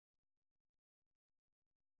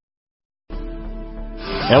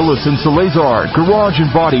Ellis & Salazar, Garage and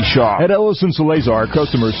Body Shop. At Ellis & Salazar,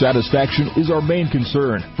 customer satisfaction is our main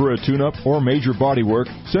concern. For a tune-up or major body work,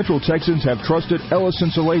 Central Texans have trusted Ellis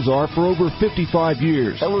 & Salazar for over 55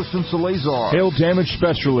 years. Ellis & Salazar, hail damage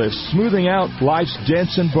specialists, smoothing out life's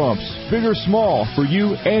dents and bumps, big or small, for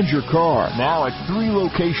you and your car. Now at 3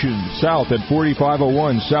 locations: south at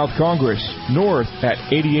 4501 South Congress, north at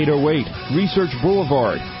 8808 Research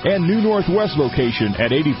Boulevard, and new northwest location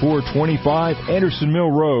at 8425 Anderson Mill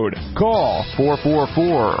Road. Call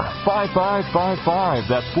 444-5555.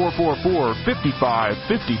 That's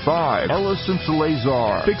 444-5555. Ellis &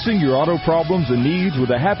 Salazar. Fixing your auto problems and needs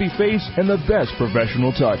with a happy face and the best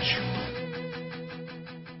professional touch.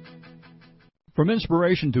 From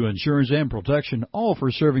inspiration to insurance and protection, all for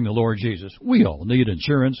serving the Lord Jesus. We all need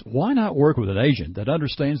insurance. Why not work with an agent that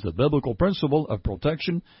understands the biblical principle of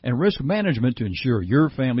protection and risk management to ensure your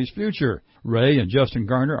family's future? Ray and Justin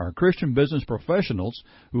Garner are Christian business professionals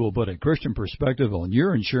who will put a Christian perspective on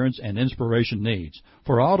your insurance and inspiration needs.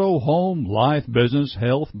 For auto, home, life, business,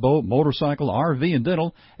 health, boat, motorcycle, RV, and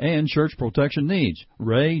dental, and church protection needs,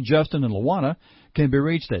 Ray, Justin, and Luana can be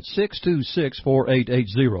reached at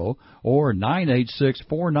 626-4880 or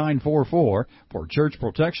 986-4944 for church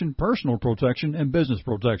protection, personal protection, and business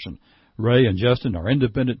protection. Ray and Justin are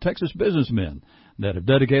independent Texas businessmen that have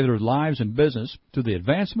dedicated their lives and business to the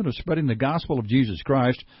advancement of spreading the gospel of Jesus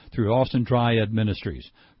Christ through Austin Triad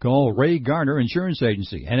Ministries. Call Ray Garner Insurance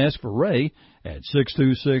Agency and ask for Ray at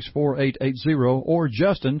 626-4880 or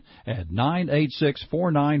Justin at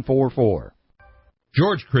 986-4944.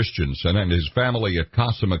 George Christensen and his family at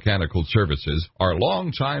Casa Mechanical Services are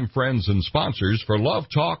longtime friends and sponsors for Love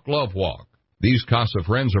Talk, Love Walk. These Casa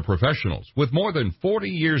friends are professionals with more than 40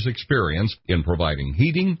 years' experience in providing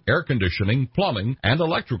heating, air conditioning, plumbing, and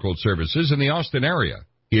electrical services in the Austin area.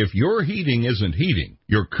 If your heating isn't heating,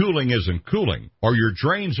 your cooling isn't cooling, or your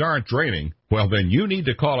drains aren't draining, well, then you need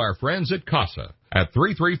to call our friends at Casa at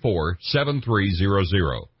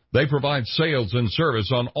 334-7300. They provide sales and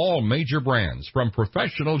service on all major brands from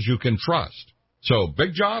professionals you can trust. So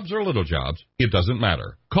big jobs or little jobs, it doesn't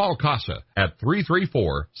matter. Call Casa at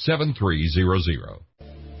 334-7300.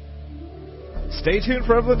 Stay tuned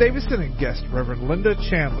for Evelyn Davison and guest Reverend Linda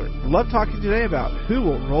Chandler. Love talking today about who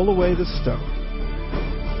will roll away the stone.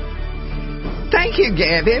 Thank you,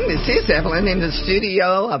 Gavin. This is Evelyn in the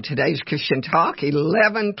studio of today's Christian Talk,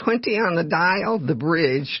 1120 on the dial, The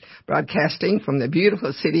Bridge, broadcasting from the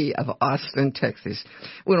beautiful city of Austin, Texas.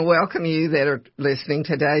 We want to welcome you that are listening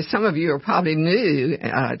today. Some of you are probably new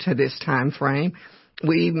to this time frame.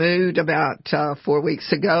 We moved about 4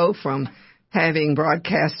 weeks ago from having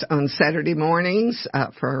broadcast on Saturday mornings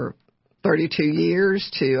for 32 years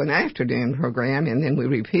to an afternoon program, and then we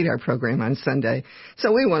repeat our program on Sunday.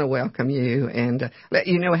 So we want to welcome you and let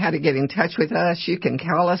you know how to get in touch with us. You can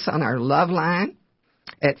call us on our love line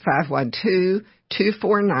at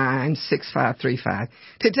 512-249-6535.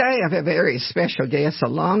 Today I have a very special guest, a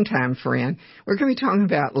longtime friend. We're going to be talking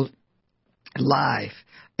about life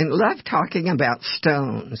and love talking about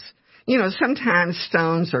stones. You know, sometimes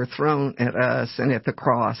stones are thrown at us and at the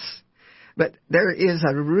cross. But there is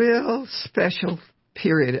a real special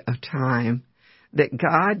period of time that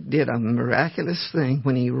God did a miraculous thing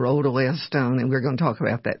when he rolled away a stone, and we're going to talk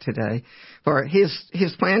about that today. For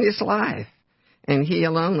his plan is life, and he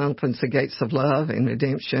alone opens the gates of love and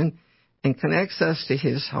redemption and connects us to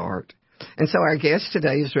his heart. And so our guest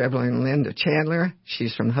today is Reverend Linda Chandler.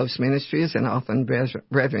 She's from Host Ministries and Austin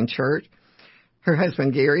Brethren Church. Her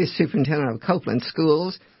husband, Gary, is superintendent of Copeland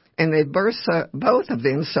Schools. And they both of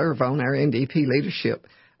them serve on our NDP leadership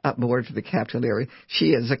board for the capital area.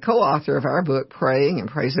 She is a co-author of our book, Praying and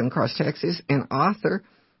Praising Across Texas, and author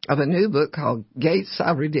of a new book called Gates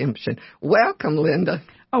of Redemption. Welcome, Linda.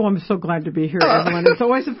 Oh, I'm so glad to be here, Evelyn. It's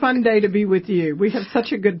always a fun day to be with you. We have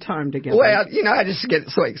such a good time together. Well, you know, I just get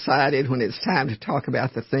so excited when it's time to talk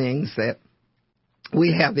about the things that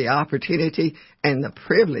we have the opportunity and the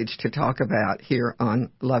privilege to talk about here on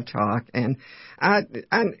Love Talk. And,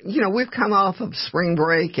 you know, we've come off of spring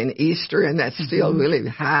break and Easter, and that's still really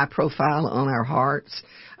high profile on our hearts.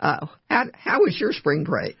 How was your spring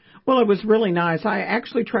break? Well, it was really nice. I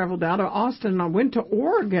actually traveled out of Austin and I went to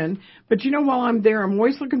Oregon. But, you know, while I'm there, I'm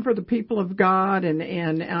always looking for the people of God.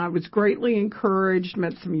 And I was greatly encouraged,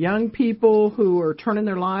 met some young people who are turning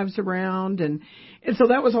their lives around. And so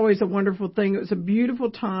that was always a wonderful thing. It was a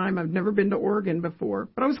beautiful time. I've never been to Oregon before.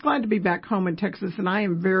 But I was glad to be back home in Texas. And I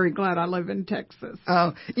am very glad I live in Texas.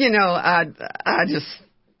 Oh, you know, I just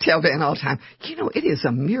tell Ben all the time, you know, it is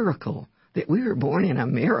a miracle that we were born in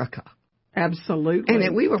America. Absolutely. And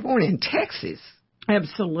that we were born in Texas.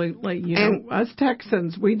 Absolutely. You know, us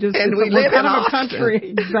Texans, we live in kind of Austin. a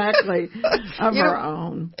country, exactly, of our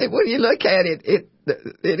own. When you look at it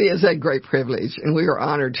is a great privilege, and we are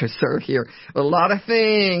honored to serve here. A lot of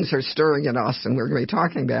things are stirring in Austin we're going to be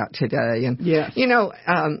talking about today. And, yes.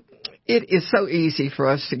 It is so easy for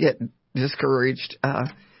us to get discouraged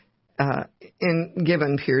in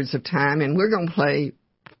given periods of time, and we're going to play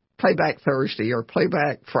Playback Thursday or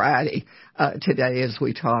Playback Friday today as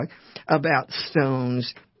we talk about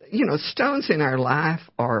stones. Stones in our life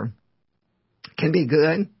can be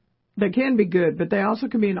good. They can be good, but they also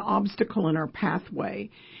can be an obstacle in our pathway.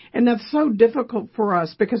 And that's so difficult for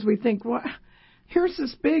us because we think, well, here's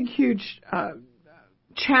this big, huge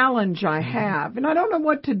challenge I have, and I don't know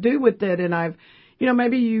what to do with it. And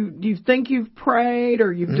maybe you think you've prayed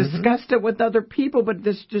or you've discussed it with other people, but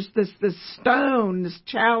this stone, this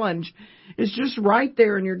challenge is just right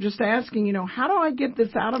there, and you're just asking, how do I get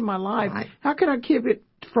this out of my life? Right. How can I keep it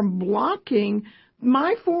from blocking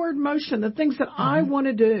my forward motion, the things that I want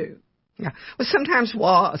to do? Yeah. Well, sometimes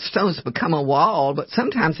stones become a wall, but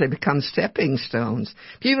sometimes they become stepping stones.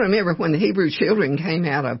 If you remember when the Hebrew children came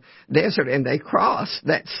out of desert and they crossed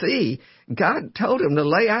that sea, God told them to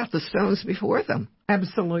lay out the stones before them.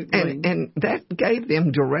 Absolutely. And that gave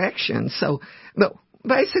them direction. But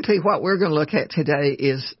basically what we're going to look at today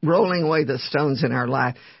is rolling away the stones in our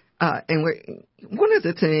life. And one of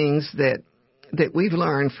the things that we've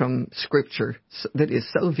learned from Scripture that is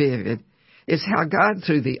so vivid is how God,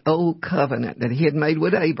 through the old covenant that he had made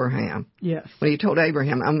with Abraham, yes, when he told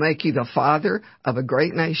Abraham, I'll make you the father of a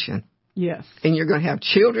great nation. Yes. And you're going to have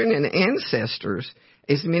children and ancestors,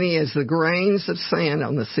 as many as the grains of sand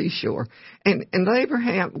on the seashore. And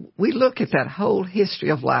Abraham, we look at that whole history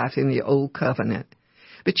of life in the old covenant.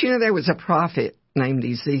 But there was a prophet named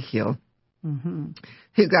Ezekiel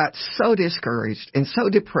who got so discouraged and so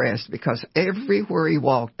depressed because everywhere he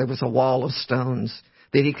walked there was a wall of stones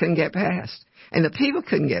that he couldn't get past. And the people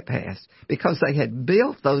couldn't get past because they had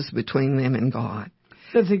built those between them and God.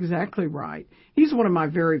 That's exactly right. He's one of my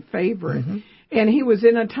very favorite. And he was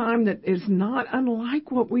in a time that is not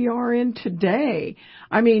unlike what we are in today.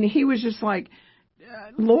 I mean, he was just like,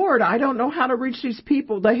 Lord, I don't know how to reach these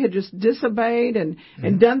people. They had just disobeyed and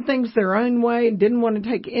done things their own way and didn't want to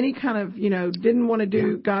take any kind of, didn't want to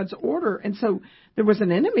do God's order. And so there was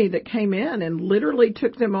an enemy that came in and literally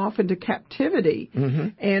took them off into captivity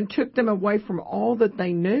and took them away from all that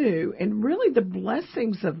they knew and really the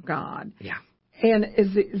blessings of God. Yeah. And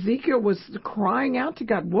Ezekiel was crying out to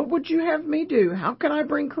God, what would you have me do? How can I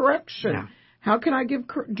bring correction? Yeah. How can I give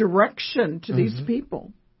direction to these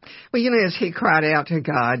people? Well, as he cried out to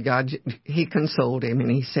God, he consoled him, and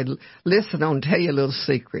he said, listen, I'll tell you a little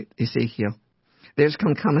secret, Ezekiel. There's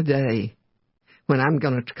going to come a day when I'm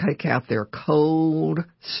going to take out their cold,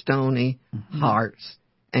 stony hearts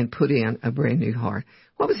and put in a brand new heart.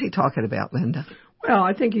 What was he talking about, Linda? Well,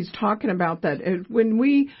 I think he's talking about that when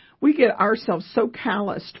we get ourselves so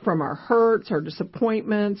calloused from our hurts or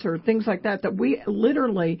disappointments or things like that we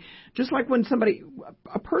literally, just like when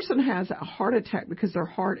a person has a heart attack because their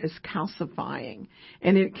heart is calcifying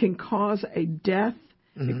and it can cause a death.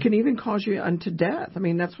 It can even cause you unto death. I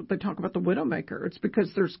mean, that's what they talk about the widowmaker. It's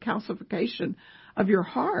because there's calcification of your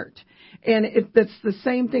heart. And that's the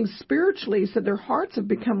same thing spiritually. He said their hearts have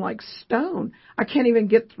become like stone. I can't even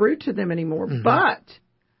get through to them anymore. But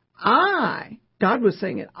God was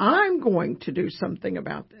saying it, I'm going to do something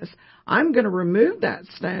about this. I'm going to remove that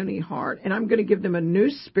stony heart, and I'm going to give them a new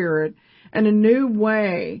spirit and a new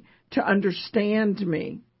way to understand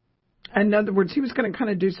me. In other words, he was going to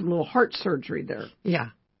kind of do some little heart surgery there. Yeah.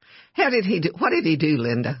 What did he do,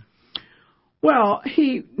 Linda? Well,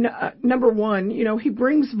 number one, he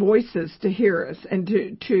brings voices to hear us and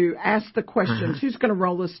to ask the questions. Who's going to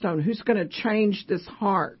roll the stone? Who's going to change this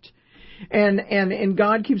heart? And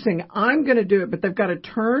God keeps saying, I'm going to do it, but they've got to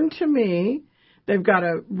turn to me. They've got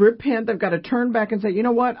to repent. They've got to turn back and say, you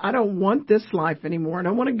know what? I don't want this life anymore. I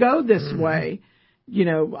don't want to go this way.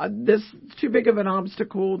 This is too big of an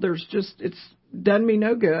obstacle. It's done me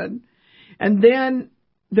no good. And then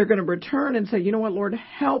they're going to return and say, you know what, Lord,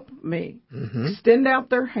 help me. Extend out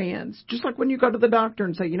their hands. Just like when you go to the doctor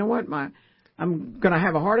and say, you know what, I'm going to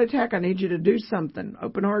have a heart attack. I need you to do something.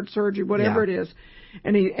 Open heart surgery, whatever it is.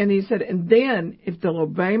 And he said, and then if they'll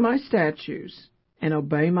obey my statutes and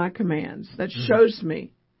obey my commands, that shows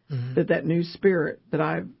me that new spirit that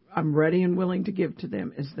I'm ready and willing to give to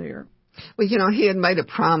them is there. Well, he had made a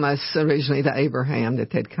promise originally to Abraham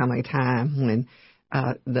that there'd come a time when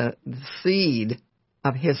the seed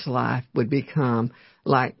of his life would become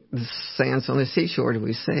like the sands on the seashore, as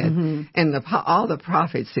we said. Mm-hmm. And all the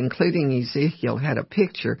prophets, including Ezekiel, had a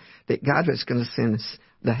picture that God was going to send us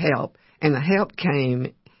the help. And the help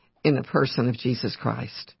came in the person of Jesus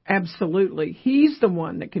Christ. Absolutely. He's the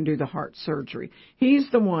one that can do the heart surgery. He's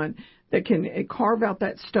the one that can carve out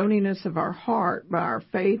that stoniness of our heart by our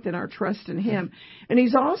faith and our trust in Him. And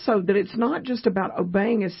He's also that it's not just about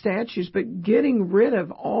obeying His statutes, but getting rid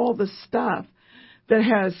of all the stuff that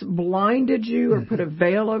has blinded you or put a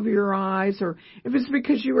veil over your eyes, or if it's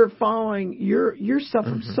because you were following, you're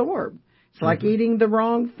self-absorbed. It's like eating the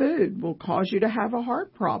wrong food will cause you to have a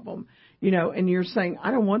heart problem, and you're saying,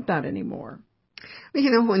 I don't want that anymore.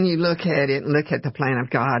 When you look at it and look at the plan of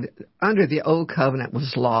God, under the old covenant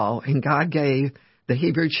was law, and God gave the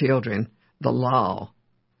Hebrew children the law.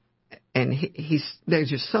 And there's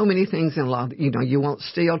just so many things in law. You won't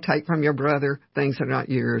steal, take from your brother things that are not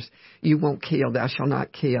yours. You won't kill, thou shalt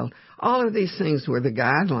not kill. All of these things were the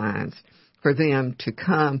guidelines for them to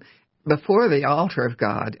come before the altar of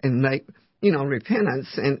God and make, repentance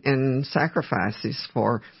and sacrifices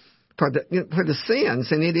for the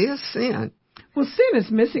sins. And it is sin. Well, sin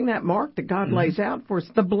is missing that mark that God lays out for us,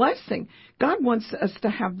 the blessing. God wants us to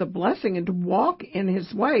have the blessing and to walk in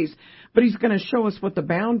His ways, but He's going to show us what the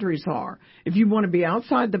boundaries are. If you want to be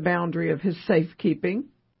outside the boundary of His safekeeping,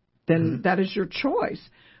 then that is your choice.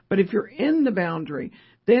 But if you're in the boundary,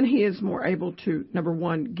 then He is more able to, number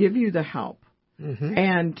one, give you the help.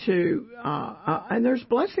 And and there's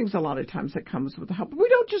blessings a lot of times that comes with the help. We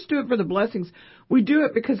don't just do it for the blessings. We do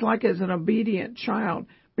it because, like as an obedient child,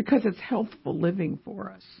 because it's healthful living for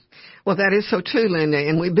us. Well, that is so true, Linda.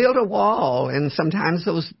 And we build a wall, and sometimes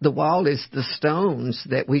the wall is the stones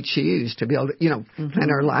that we choose to build, plan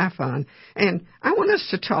our life on. And I want us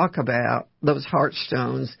to talk about those heart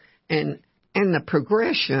stones and the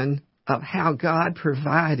progression of how God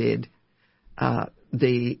provided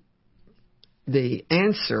the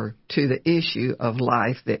answer to the issue of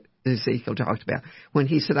life that Ezekiel talked about when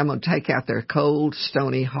he said, I'm going to take out their cold,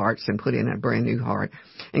 stony hearts and put in a brand new heart.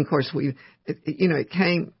 And of course, the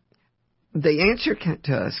answer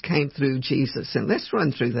to us came through Jesus. And let's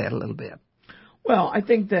run through that a little bit. Well, I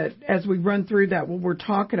think that as we run through that, what we're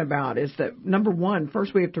talking about is that, number one,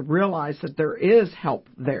 first we have to realize that there is help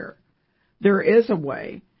there. There is a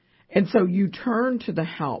way. And so you turn to the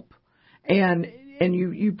help and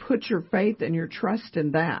you put your faith and your trust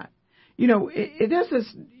in that.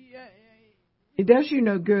 It does you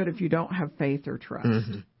no good if you don't have faith or trust.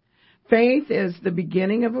 Faith is the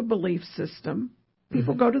beginning of a belief system.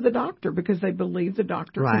 People go to the doctor because they believe the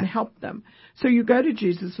doctor can help them. So you go to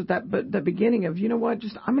Jesus with that, but the beginning of, I'm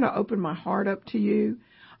going to open my heart up to you.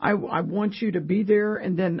 I want you to be there,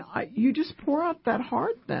 and then you just pour out that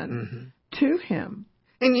heart then to Him.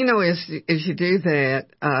 And as you do that,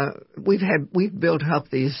 we've built up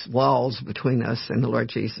these walls between us and the Lord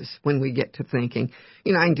Jesus when we get to thinking,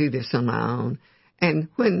 I can do this on my own. And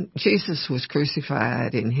when Jesus was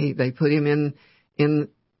crucified and they put Him in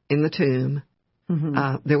the tomb,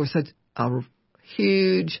 there was a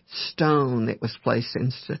huge stone that was placed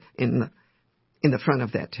in the front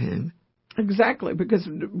of that tomb. Exactly, because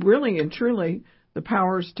really and truly, the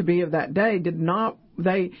powers to be of that day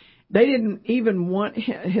they didn't even want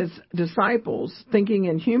His disciples, thinking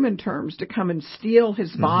in human terms, to come and steal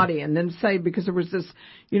His body and then say, because there was this,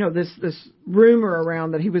 this rumor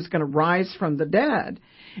around that He was going to rise from the dead.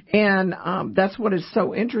 And that's what is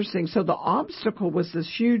so interesting. So the obstacle was this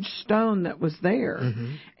huge stone that was there.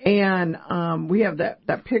 And we have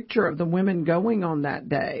that picture of the women going on that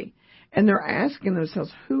day. And they're asking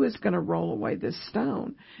themselves, who is going to roll away this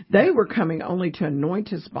stone? They were coming only to anoint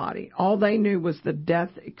His body. All they knew was the death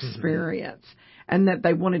experience, and that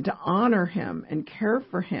they wanted to honor Him and care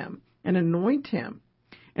for Him and anoint Him.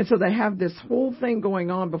 And so they have this whole thing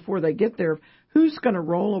going on before they get there. Who's going to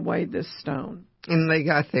roll away this stone? And they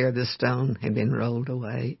got there, the stone had been rolled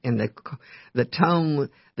away, and the tomb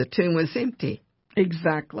was empty.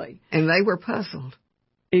 Exactly. And they were puzzled.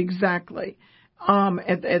 Exactly.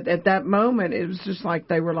 At that moment, it was just like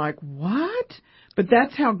they were like, what? But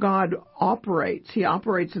that's how God operates. He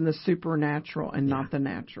operates in the supernatural and not the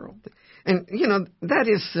natural. And, that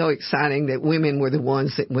is so exciting that women were the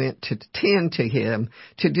ones that went to tend to Him,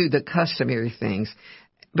 to do the customary things.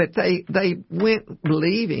 But they went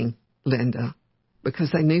believing, Linda, because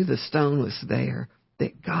they knew the stone was there,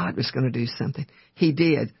 that God was going to do something. He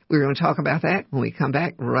did. We're going to talk about that when we come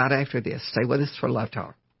back right after this. Stay with us for Love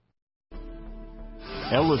Talk.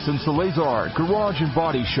 Ellis & Salazar, Garage and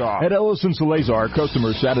Body Shop. At Ellis & Salazar,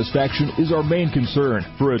 customer satisfaction is our main concern.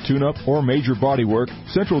 For a tune-up or major body work,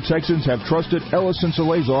 Central Texans have trusted Ellis &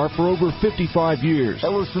 Salazar for over 55 years.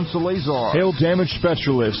 Ellis & Salazar, hail damage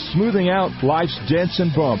specialists, smoothing out life's dents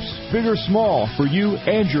and bumps, big or small, for you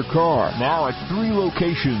and your car. Now at 3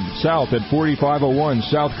 locations: south at 4501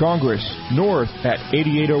 South Congress, north at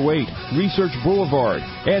 8808 Research Boulevard,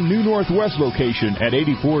 and new northwest location at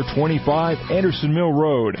 8425 Anderson Mill Road.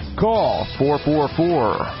 Call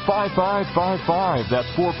 444-5555. That's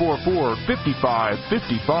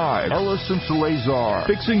 444-5555. Ellis & Salazar,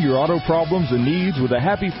 fixing your auto problems and needs with a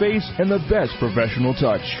happy face and the best professional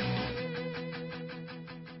touch.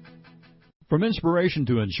 From inspiration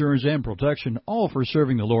to insurance and protection, all for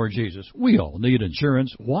serving the Lord Jesus. We all need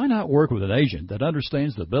insurance. Why not work with an agent that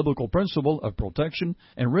understands the biblical principle of protection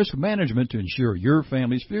and risk management to ensure your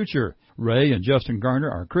family's future? Ray and Justin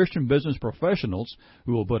Garner are Christian business professionals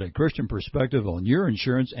who will put a Christian perspective on your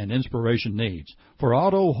insurance and inspiration needs. For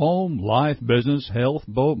auto, home, life, business, health,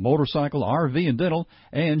 boat, motorcycle, RV, and dental,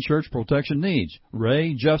 and church protection needs,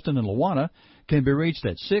 Ray, Justin, and Luana can be reached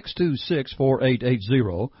at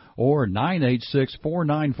 626-4880 or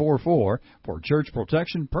 986-4944 for church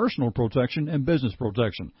protection, personal protection, and business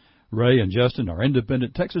protection. Ray and Justin are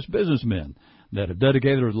independent Texas businessmen that have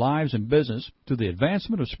dedicated their lives and business to the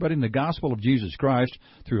advancement of spreading the gospel of Jesus Christ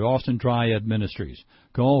through Austin Triad Ministries.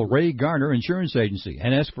 Call Ray Garner Insurance Agency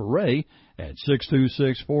and ask for Ray at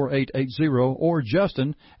 626-4880 or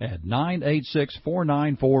Justin at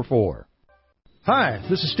 986-4944. Hi,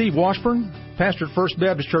 this is Steve Washburn, pastor at First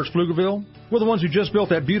Baptist Church, Pflugerville. We're the ones who just built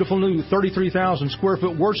that beautiful new 33,000 square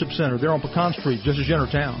foot worship center there on Pecan Street, just as you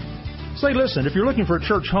enter town. Say, listen, if you're looking for a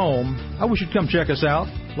church home, I wish you'd come check us out.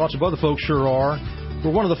 Lots of other folks sure are. We're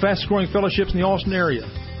one of the fastest growing fellowships in the Austin area.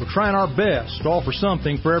 We're trying our best to offer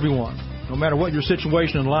something for everyone. No matter what your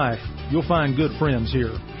situation in life, you'll find good friends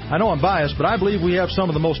here. I know I'm biased, but I believe we have some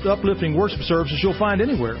of the most uplifting worship services you'll find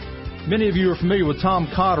anywhere. Many of you are familiar with Tom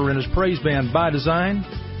Cotter and his praise band, By Design.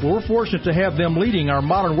 Well, we're fortunate to have them leading our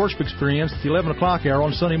modern worship experience at the 11 o'clock hour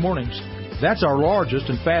on Sunday mornings. That's our largest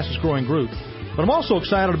and fastest growing group. But I'm also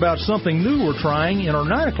excited about something new we're trying in our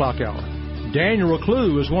 9 o'clock hour. Daniel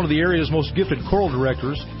Reclue is one of the area's most gifted choral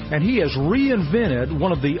directors, and he has reinvented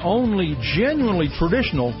one of the only genuinely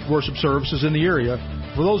traditional worship services in the area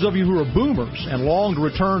for those of you who are boomers and long to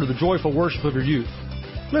return to the joyful worship of your youth.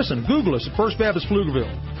 Listen, Google us at First Baptist Pflugerville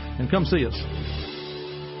and come see us.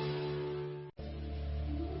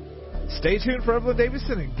 Stay tuned for Evelyn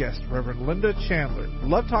Davison and guest Reverend Linda Chandler.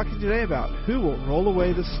 Love talking today about who will roll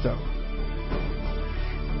away the stone.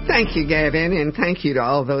 Thank you, Gavin, and thank you to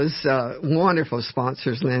all those wonderful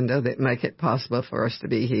sponsors, Linda, that make it possible for us to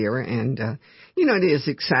be here. And, it is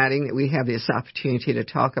exciting that we have this opportunity to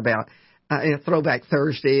talk about Throwback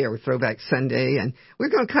Thursday or Throwback Sunday, and we're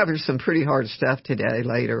going to cover some pretty hard stuff today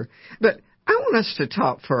later. But I want us to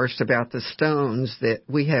talk first about the stones that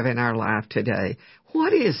we have in our life today.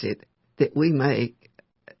 What is it that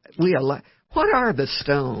what are the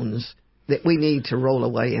stones that we need to roll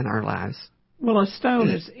away in our lives? Well, a stone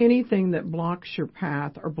is anything that blocks your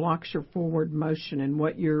path or blocks your forward motion in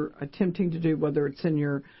what you're attempting to do, whether it's in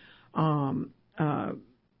your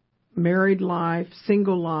married life,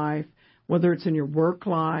 single life, whether it's in your work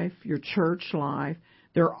life, your church life.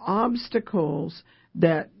 There are obstacles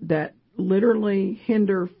that literally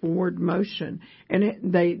hinder forward motion, and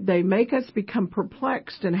they make us become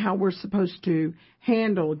perplexed in how we're supposed to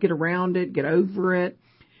get around it, get over it.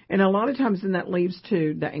 And a lot of times then that leads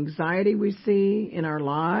to the anxiety we see in our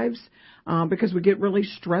lives because we get really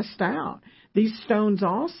stressed out. These stones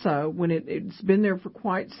also, when it's been there for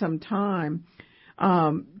quite some time,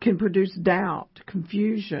 can produce doubt,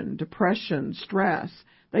 confusion, depression, stress.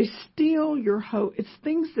 They steal your hope. It's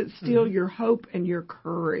things that steal your hope and your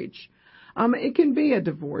courage. It can be a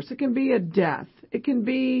divorce. It can be a death. It can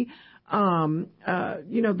be,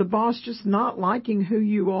 the boss just not liking who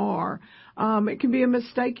you are. It can be a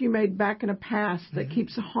mistake you made back in a past that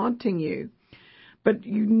keeps haunting you. But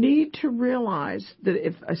you need to realize that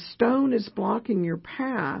if a stone is blocking your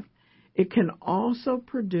path, it can also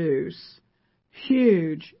produce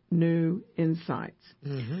huge new insights.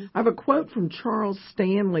 I have a quote from Charles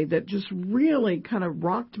Stanley that just really kind of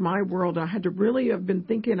rocked my world. I had to really have been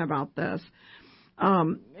thinking about this.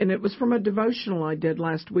 And it was from a devotional I did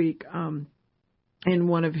last week in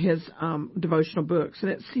one of his devotional books.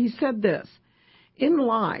 And he said this: in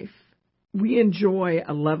life, we enjoy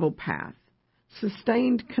a level path,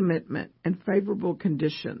 sustained commitment, and favorable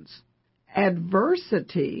conditions.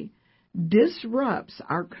 Adversity disrupts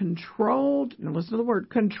our controlled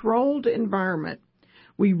environment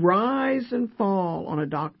We rise and fall on a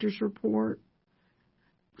doctor's report,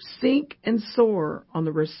 sink and soar on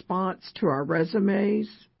the response to our resumes.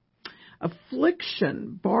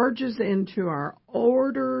 Affliction barges into our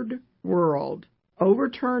ordered world,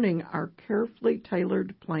 overturning our carefully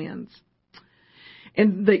tailored plans.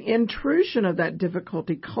 And the intrusion of that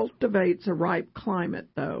difficulty cultivates a ripe climate,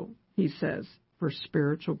 though, he says, for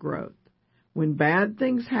spiritual growth. When bad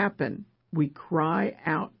things happen, we cry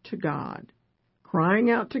out to God.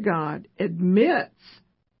 Crying out to God admits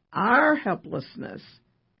our helplessness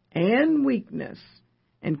and weakness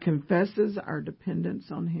and confesses our dependence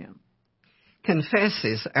on Him.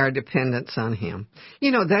 Confesses our dependence on Him.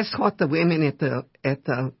 You know, that's what the women at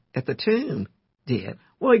the tomb did.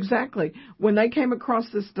 Well, exactly. When they came across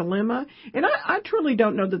this dilemma, and I truly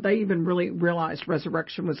don't know that they even really realized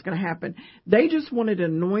resurrection was going to happen. They just wanted to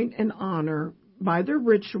anoint and honor by their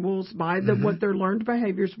rituals, by what their learned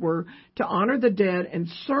behaviors were, to honor the dead, and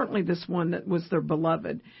certainly this one that was their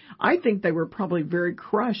beloved. I think they were probably very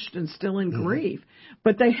crushed and still in grief,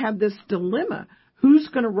 but they had this dilemma. Who's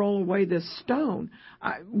going to roll away this stone?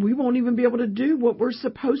 We won't even be able to do what we're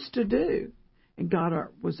supposed to do. And God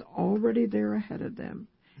was already there ahead of them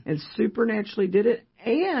and supernaturally did it,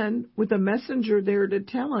 and with a messenger there to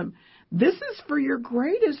tell him, this is for your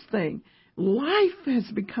greatest thing. Life has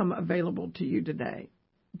become available to you today.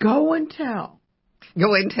 Go and tell.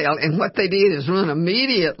 Go and tell. And what they did is run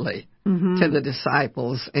immediately to the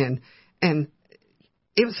disciples, and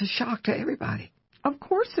it was a shock to everybody. Of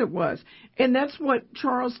course it was. And that's what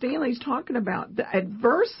Charles Stanley's talking about. The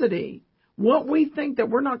adversity, what we think that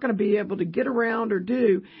we're not going to be able to get around or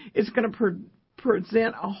do, is going to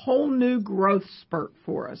present a whole new growth spurt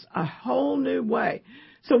for us, a whole new way.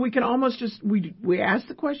 So we can almost just, we ask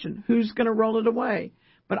the question, who's going to roll it away?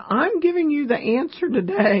 But I'm giving you the answer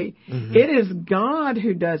today. It is God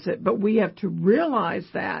who does it, but we have to realize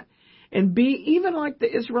that and be even like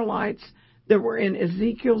the Israelites that were in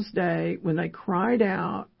Ezekiel's day when they cried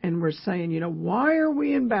out and were saying, why are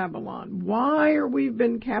we in Babylon? Why are we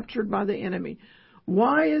been captured by the enemy?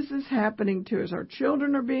 Why is this happening to us? Our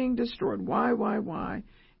children are being destroyed. Why?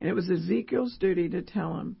 And it was Ezekiel's duty to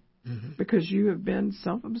tell them, because you have been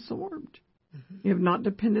self-absorbed. You have not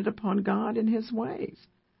depended upon God and His ways.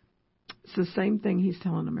 It's the same thing He's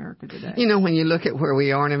telling America today. When you look at where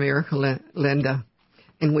we are in America, Linda,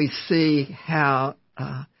 and we see how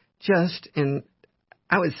just in,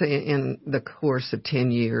 I would say in the course of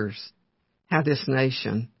 10 years, how this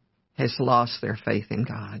nation has lost their faith in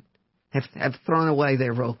God, have thrown away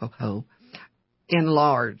their rope of hope. In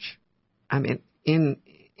large, in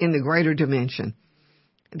the greater dimension.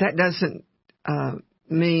 That doesn't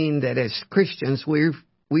mean that as Christians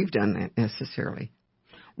we've done that necessarily.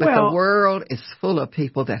 But the world is full of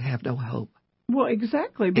people that have no hope. Well,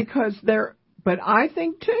 exactly, because but I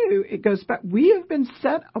think, too, it goes back. We have been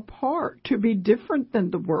set apart to be different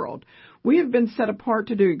than the world. We have been set apart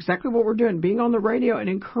to do exactly what we're doing, being on the radio and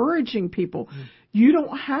encouraging people. You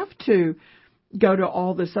don't have to go to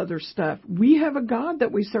all this other stuff. We have a God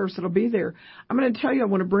that we serve, so it'll be there. I'm going to tell you, I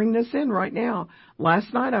want to bring this in right now.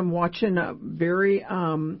 Last night I'm watching a very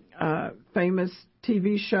famous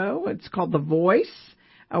TV show. It's called The Voice,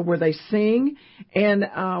 where they sing. And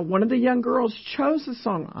one of the young girls chose a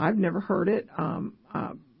song. I've never heard it.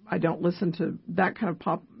 I don't listen to that kind of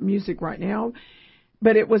pop music right now.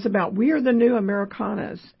 But it was about, we are the new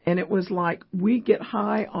Americanas. And it was like, we get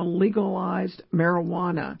high on legalized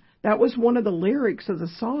marijuana. That was one of the lyrics of the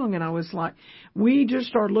song, and I was like, we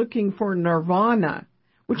just are looking for nirvana,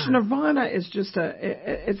 which nirvana is just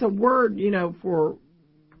it's a word, for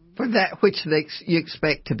that which you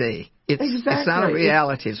expect to be. It's not a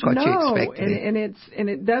reality. It's what you expect to be. And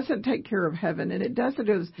it doesn't take care of heaven, and it doesn't.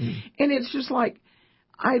 And it's just like,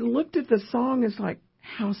 I looked at the song as like,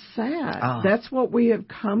 how sad. That's what we have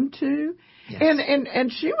come to. Yes.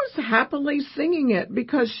 And she was happily singing it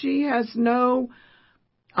because she has no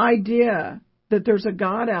idea that there's a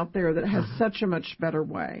God out there that has such a much better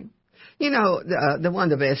way. The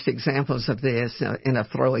one of the best examples of this in a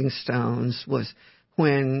throwing stones was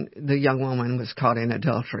when the young woman was caught in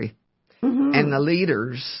adultery. And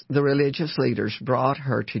the religious leaders brought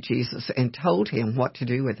her to Jesus and told him what to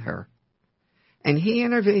do with her. And he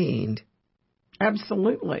intervened.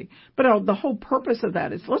 Absolutely. But the whole purpose of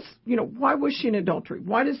that is, why was she in adultery?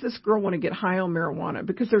 Why does this girl want to get high on marijuana?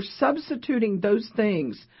 Because they're substituting those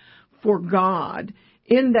things for God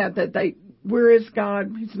in that where is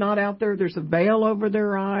God? He's not out there. There's a veil over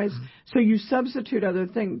their eyes. So you substitute other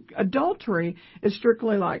things. Adultery is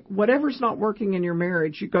strictly like whatever's not working in your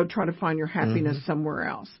marriage, you go try to find your happiness somewhere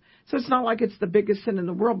else. So it's not like it's the biggest sin in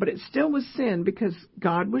the world, but it still was sin because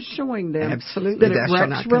God was showing them Absolutely. that it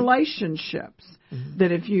wrecks relationships.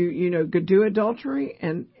 That if you could do adultery,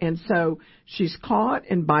 and so she's caught,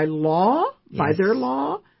 and by law, by their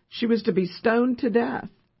law, she was to be stoned to death.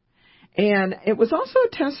 And it was also a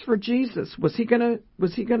test for Jesus. Was he gonna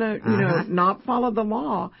not follow the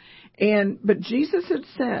law? But Jesus had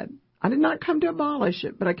said, I did not come to abolish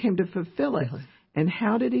it, but I came to fulfill it. And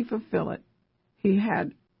how did he fulfill it? He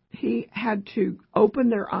had to open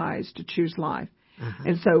their eyes to choose life.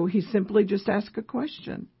 And so he simply just asked a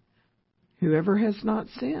question. Whoever has not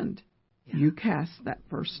sinned, you cast that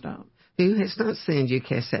first stone. Who has not sinned, you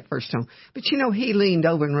cast that first stone. But he leaned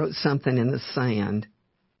over and wrote something in the sand.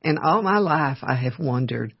 And all my life I have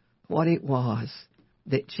wondered what it was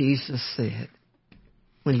that Jesus said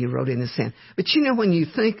when he wrote in the sand. But when you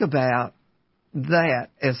think about that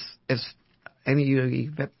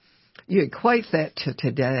you equate that to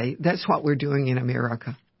today, that's what we're doing in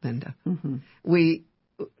America, Linda.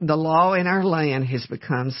 The law in our land has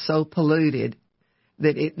become so polluted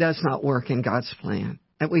that it does not work in God's plan.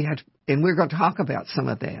 And we're going to talk about some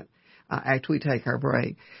of that after we take our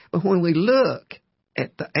break. But when we look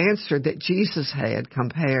at the answer that Jesus had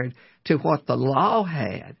compared to what the law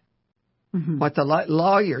had, what the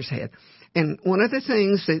lawyers had, and one of the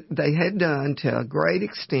things that they had done to a great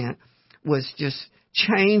extent was just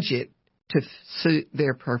change it to suit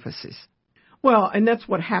their purposes. Well, and that's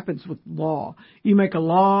what happens with law. You make a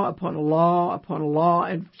law upon a law upon a law,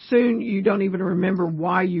 and soon you don't even remember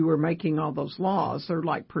why you were making all those laws. They're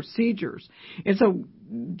like procedures. And so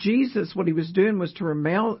Jesus, what he was doing was to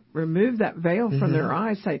remove that veil from their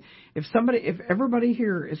eyes, say, if everybody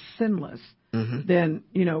here is sinless, then,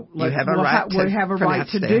 we have a right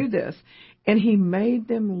to do this. And he made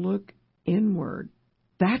them look inward.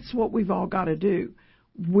 That's what we've all got to do.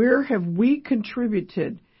 Where have we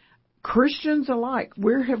contributed, Christians alike,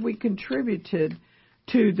 where have we contributed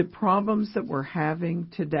to the problems that we're having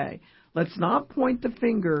today? Let's not point the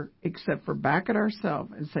finger except for back at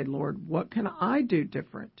ourselves and say, Lord, what can I do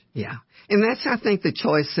different? Yeah. And that's, I think, the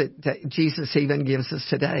choice that Jesus even gives us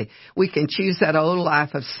today. We can choose that old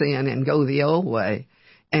life of sin and go the old way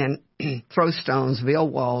and throw stones,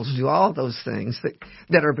 build walls, do all those things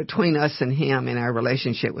that are between us and him in our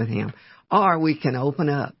relationship with him. Or we can open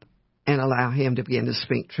up and allow him to begin to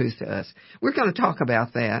speak truth to us. We're going to talk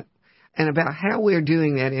about that and about how we're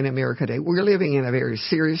doing that in America today. We're living in a very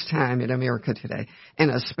serious time in America today,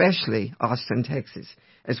 and especially Austin, Texas,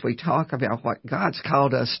 as we talk about what God's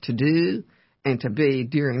called us to do and to be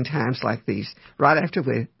during times like these. Right after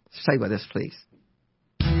we stay with us, please.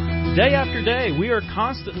 Day after day, we are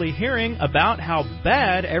constantly hearing about how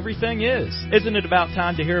bad everything is. Isn't it about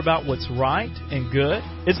time to hear about what's right and good?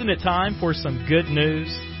 Isn't it time for some good news?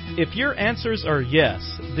 If your answers are yes,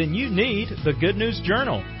 then you need the Good News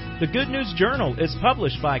Journal. The Good News Journal is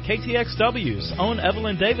published by KTXW's own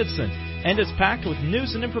Evelyn Davidson and is packed with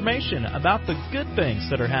news and information about the good things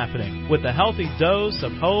that are happening. With a healthy dose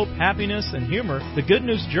of hope, happiness, and humor, the Good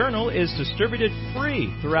News Journal is distributed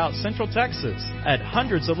free throughout Central Texas at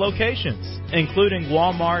hundreds of locations, including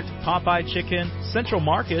Walmart, Popeye Chicken, Central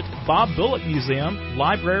Market, Bob Bullock Museum,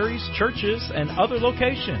 libraries, churches, and other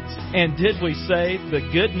locations. And did we say the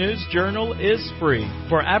Good News Journal is free?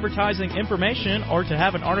 For advertising information or to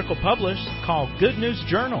have an article published, call Good News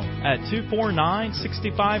Journal at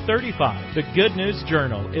 249-6535. The Good News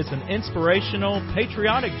Journal is an inspirational,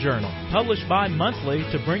 patriotic journal published bi-monthly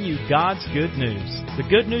to bring you God's good news. The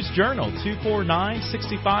Good News Journal,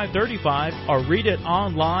 249-6535, or read it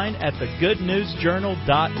online at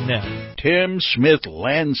thegoodnewsjournal.net. Tim Smith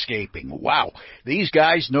Landscaping. Wow, these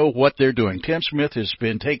guys know what they're doing. Tim Smith has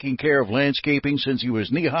been taking care of landscaping since he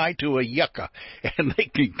was knee-high to a yucca, and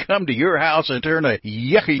they can come to your house and turn a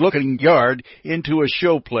yucky-looking yard into a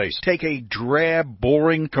showplace. Take a drab,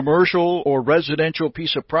 boring, commercial or residential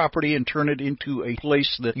piece of property and turn it into a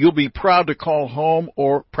place that you'll be proud to call home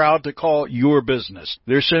or proud to call your business.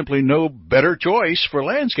 There's simply no better choice for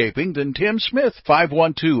landscaping than Tim Smith.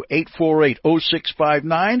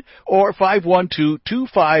 512-848-0659 or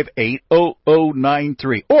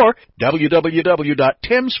 512-258-0093 or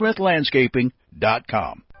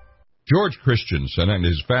www.timsmithlandscaping.com. George Christensen and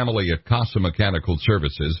his family at Casa Mechanical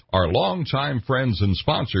Services are longtime friends and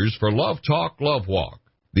sponsors for Love Talk, Love Walk.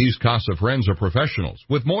 These Casa friends are professionals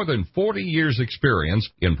with more than 40 years' experience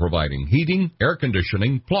in providing heating, air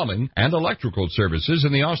conditioning, plumbing, and electrical services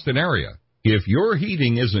in the Austin area. If your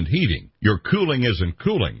heating isn't heating, your cooling isn't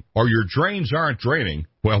cooling, or your drains aren't draining,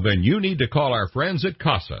 well, then you need to call our friends at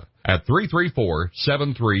CASA at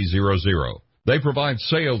 334-7300. They provide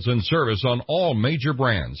sales and service on all major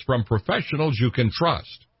brands from professionals you can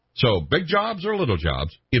trust. So big jobs or little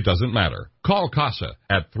jobs, it doesn't matter. Call CASA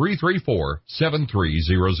at 334-7300.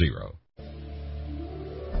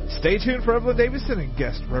 Stay tuned for Evelyn Davison and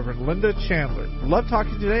guest Reverend Linda Chandler. Love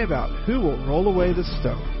talking today about who will roll away the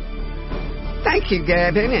stone. Thank you,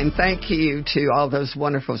 Gavin, and thank you to all those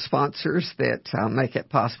wonderful sponsors that make it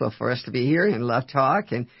possible for us to be here in Love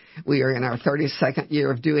Talk. And we are in our 32nd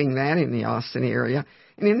year of doing that in the Austin area.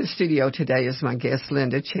 And in the studio today is my guest,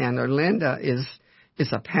 Linda Chandler. Linda is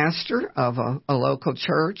a pastor of a local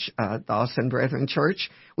church, the Austin Brethren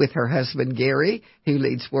Church, with her husband, Gary, who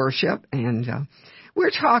leads worship. And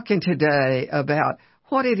we're talking today about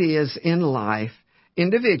what it is in life,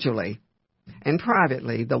 individually and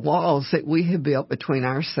privately, the walls that we have built between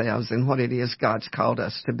ourselves and what it is God's called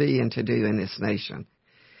us to be and to do in this nation.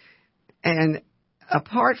 And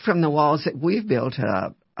apart from the walls that we've built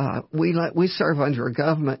up, we serve under a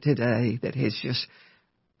government today that has just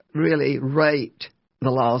really raped the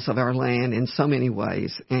laws of our land in so many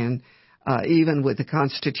ways. And even with the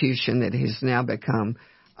Constitution that has now become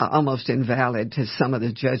almost invalid to some of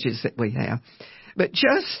the judges that we have. But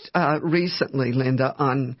just recently, Linda,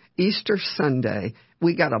 on Easter Sunday,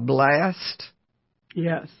 we got a blast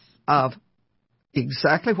of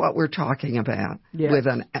exactly what we're talking about with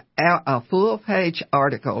a full-page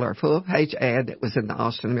article or full-page ad that was in the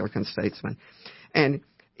Austin American-Statesman. And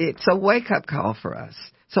it's a wake-up call for us.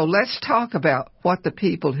 So let's talk about what the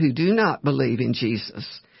people who do not believe in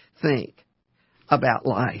Jesus think about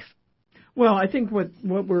life. Well, I think what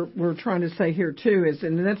we're trying to say here, too, is,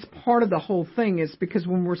 and that's part of the whole thing, is because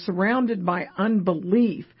when we're surrounded by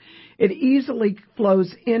unbelief, it easily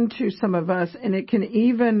flows into some of us, and it can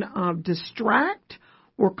even distract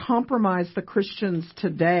or compromise the Christians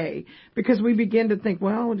today, because we begin to think,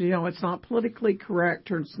 well, it's not politically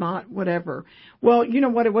correct, or it's not whatever. Well, you know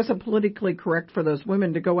what? It wasn't politically correct for those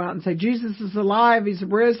women to go out and say, Jesus is alive, he's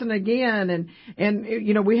risen again, and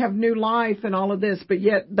we have new life and all of this, but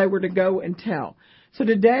yet they were to go and tell. So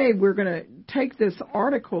today we're going to take this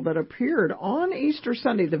article that appeared on Easter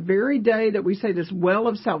Sunday, the very day that we say this well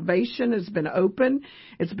of salvation has been opened.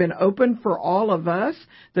 It's been open for all of us.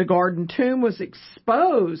 The garden tomb was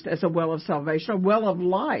exposed as a well of salvation, a well of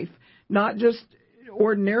life, not just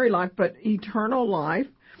ordinary life, but eternal life.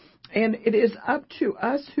 And it is up to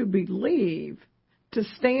us who believe to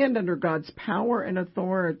stand under God's power and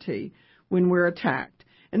authority when we're attacked.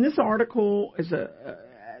 And this article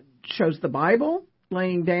shows the Bible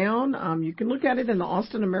laying down. You can look at it in the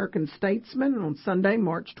Austin American-Statesman on Sunday,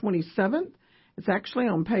 March 27th. It's actually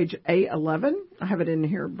on page A11. I have it in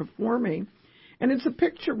here before me. And it's a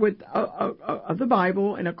picture of the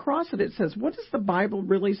Bible, and across it says, what does the Bible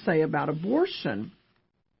really say about abortion?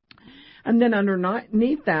 And then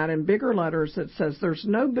underneath that, in bigger letters, it says, there's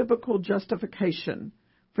no biblical justification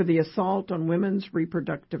for the assault on women's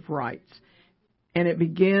reproductive rights. And it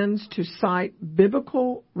begins to cite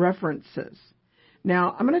biblical references.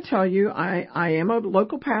 Now, I'm going to tell you, I am a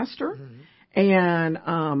local pastor, and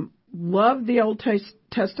love the Old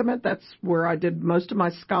Testament. That's where I did most of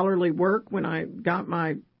my scholarly work when I got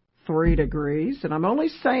my 3 degrees. And I'm only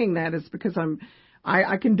saying that is because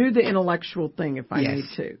I can do the intellectual thing if I need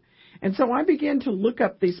to. And so I began to look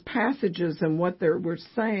up these passages and what they were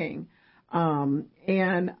saying,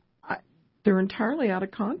 and they're entirely out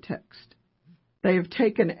of context. They have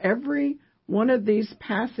taken every one of these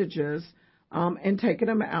passages and taken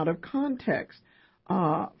them out of context.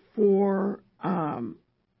 For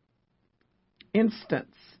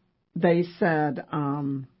instance, they said,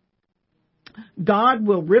 God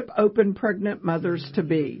will rip open pregnant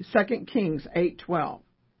mothers-to-be, 2 Kings 8:12.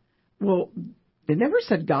 Well, they never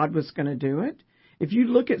said God was going to do it. If you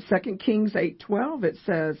look at 2 Kings 8:12, it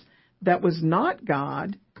says that was not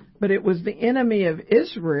God, but it was the enemy of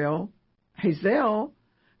Israel, Hazael,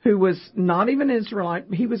 who was not even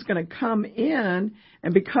Israelite. He was going to come in,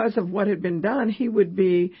 and because of what had been done, he would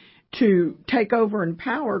be to take over in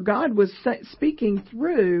power. God was speaking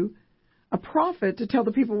through a prophet to tell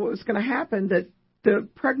the people what was going to happen, that the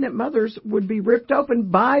pregnant mothers would be ripped open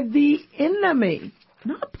by the enemy,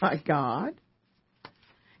 not by God.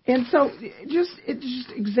 And so just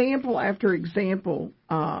example after example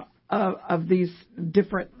of these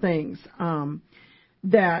different things.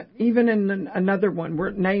 That even in another one, we're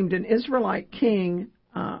named an Israelite king.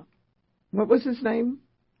 What was his name?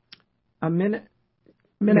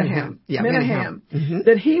 Menahem. Yeah, Menahem.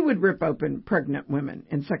 That he would rip open pregnant women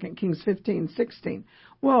in 2 Kings 15:16.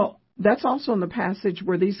 Well, that's also in the passage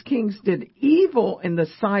where these kings did evil in the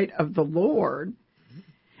sight of the Lord,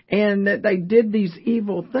 and that they did these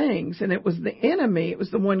evil things, and it was the enemy, it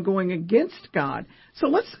was the one going against God. So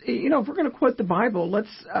let's, if we're going to quote the Bible,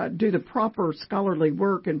 let's do the proper scholarly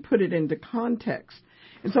work and put it into context.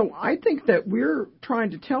 And so I think that we're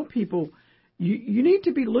trying to tell people, you need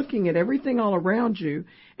to be looking at everything all around you,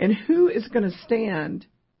 and who is going to stand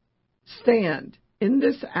in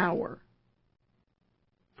this hour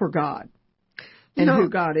for God and who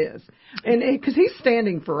God is. And because He's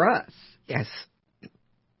standing for us. Yes.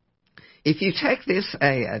 If you take this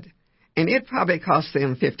ad, and it probably cost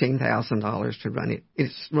them $15,000 to run it.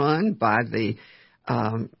 It's run by the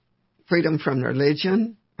Freedom from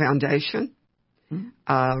Religion Foundation.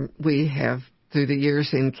 Mm-hmm. We have, through the years,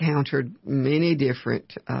 encountered many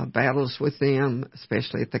different battles with them,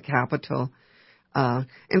 especially at the Capitol. And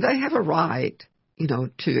they have a right,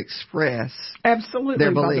 to express absolutely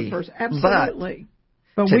their belief. Absolutely.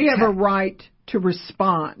 But we have a right to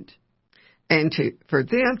respond. And for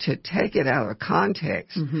them to take it out of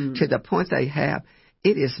context to the point they have,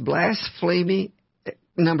 it is blasphemy,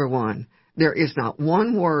 number one. There is not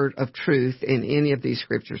one word of truth in any of these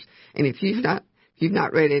scriptures. And if you've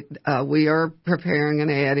not read it, we are preparing an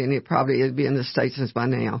ad, and it probably will be in the States by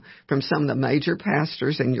now, from some of the major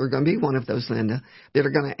pastors, and you're going to be one of those, Linda, that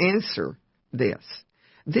are going to answer this.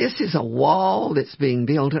 This is a wall that's being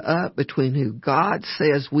built up between who God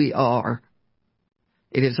says we are.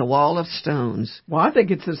 It is a wall of stones. Well, I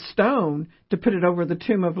think it's a stone to put it over the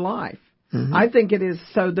tomb of life. Mm-hmm. I think it is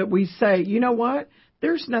so that we say, you know what?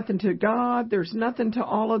 There's nothing to God. There's nothing to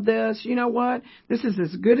all of this. You know what? This is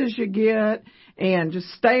as good as you get. And just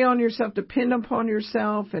stay on yourself, depend upon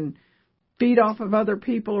yourself, and feed off of other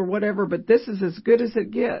people or whatever. But this is as good as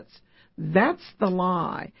it gets. That's the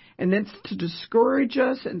lie. And that's to discourage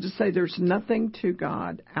us and to say there's nothing to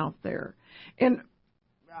God out there. And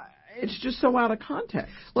it's just so out of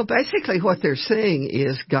context. Well, basically what they're saying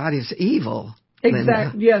is God is evil.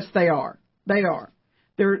 Exactly. Yes, they are. They are.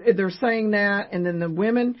 They're saying that, and then the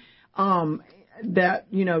women that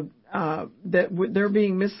they're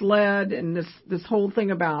being misled, and this whole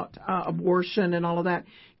thing about abortion and all of that.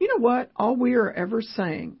 You know what? All we are ever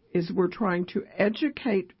saying is we're trying to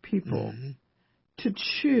educate people to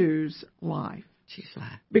choose life.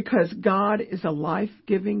 Because God is a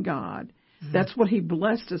life-giving God. Mm-hmm. That's what He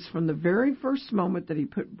blessed us from the very first moment that He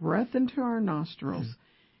put breath into our nostrils.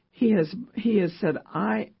 Mm-hmm. He has said,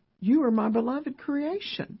 you are my beloved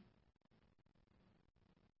creation.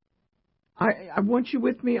 I want you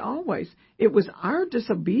with me always. It was our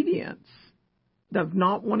disobedience of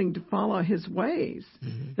not wanting to follow His ways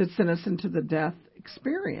that sent us into the death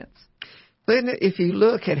experience. But if you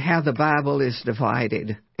look at how the Bible is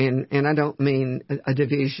divided, and I don't mean a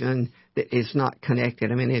division that is not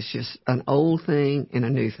connected. I mean, it's just an old thing and a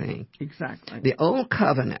new thing. Exactly. The old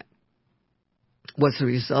covenant was the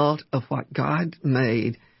result of what God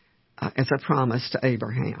made as a promise to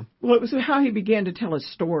Abraham. Well, it was how He began to tell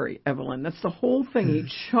His story, Evelyn. That's the whole thing.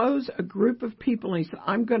 He chose a group of people, and He said,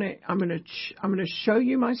 I'm going to show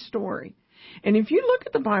you my story. And if you look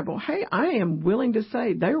at the Bible, hey, I am willing to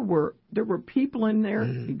say there were people in there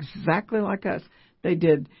exactly like us. They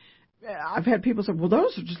did. I've had people say, well,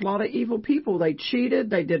 those are just a lot of evil people. They cheated,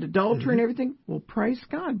 they did adultery and everything. Well, praise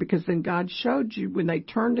God, because then God showed you when they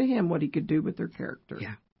turned to Him what He could do with their character.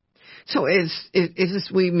 Yeah. So as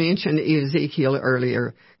we mentioned Ezekiel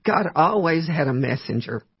earlier, God always had a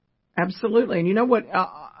messenger. Absolutely. And you know what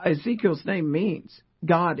Ezekiel's name means?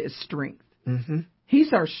 God is strength. Mm-hmm.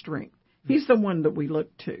 He's our strength. He's the one that we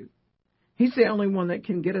look to. He's the only one that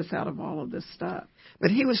can get us out of all of this stuff.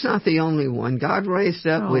 But He was not the only one. God raised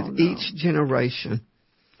up each generation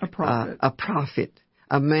a prophet,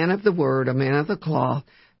 a man of the word, a man of the cloth,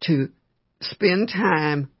 to spend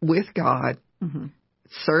time with God,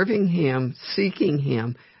 serving Him, seeking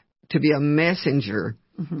Him, to be a messenger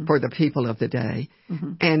for the people of the day.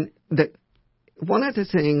 And one of the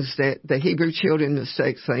things that the Hebrew children,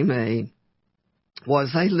 mistakes they made,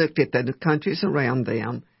 was they looked at the countries around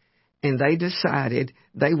them and they decided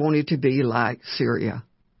they wanted to be like Syria.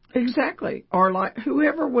 Exactly. Or like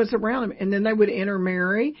whoever was around them. And then they would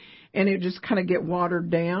intermarry and it just kind of get watered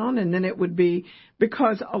down. And then it would be,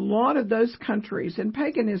 because a lot of those countries in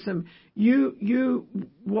paganism,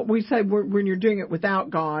 what we say when you're doing it without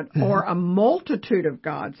God or a multitude of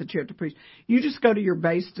gods that you have to preach, you just go to your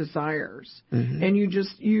base desires. And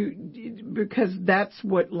because that's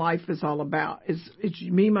what life is all about. It's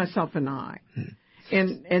me, myself, and I.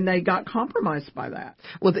 And they got compromised by that.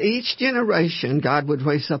 With each generation, God would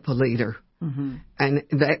raise up a leader. And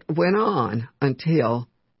that went on until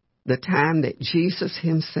the time that Jesus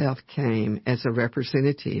himself came as a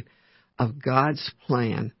representative of God's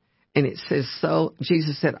plan. And it says so,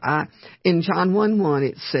 Jesus said, in John 1:1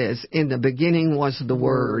 it says, in the beginning was the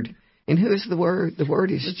Word. And who is the Word? The Word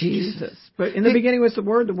is Jesus. But in the beginning was the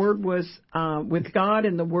Word was with God,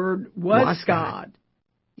 and the Word was God.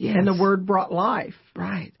 Yes. And the Word brought life.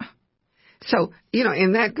 Right. So,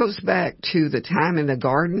 and that goes back to the time in the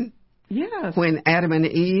garden. Yes. When Adam and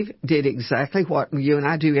Eve did exactly what you and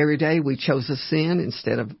I do every day. We chose a sin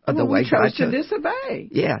instead of the way God chose. We chose to disobey.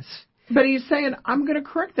 Yes. But he's saying, I'm going to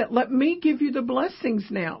correct that. Let me give you the blessings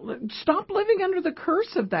now. Stop living under the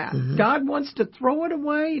curse of that. Mm-hmm. God wants to throw it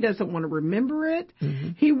away. He doesn't want to remember it. Mm-hmm.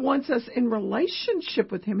 He wants us in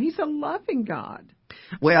relationship with him. He's a loving God.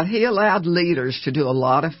 Well, he allowed leaders to do a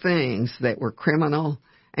lot of things that were criminal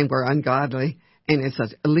and were ungodly. And as a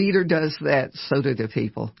leader does that, so do the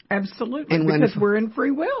people. Absolutely, and because we're in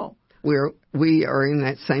free will. We are in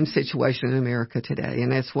that same situation in America today,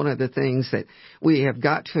 and that's one of the things that we have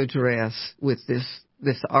got to address with this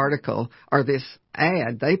article or this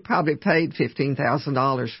ad. They probably paid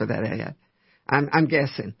 $15,000 for that ad. I'm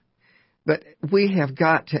guessing. But we have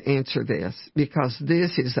got to answer this because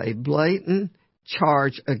this is a blatant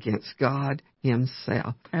charge against God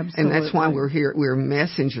himself. Absolutely. And that's why we're here. We're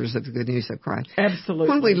messengers of the good news of Christ. Absolutely.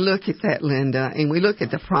 When we look at that, Linda, and we look at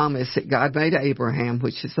the promise that God made to Abraham,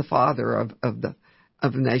 which is the father of the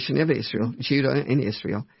nation of Israel, Judah and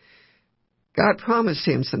Israel, God promised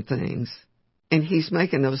him some things, and he's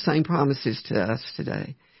making those same promises to us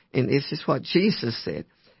today. And this is what Jesus said,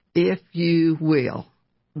 if you will,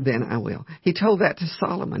 then I will. He told that to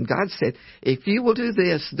Solomon. God said, if you will do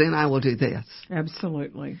this, then I will do this.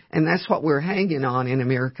 Absolutely. And that's what we're hanging on in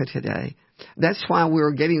America today. That's why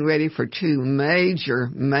we're getting ready for two major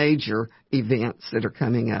events that are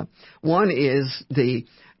coming up. One is the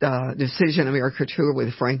Decision America tour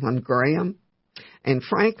with Franklin Graham. And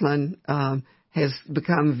Franklin has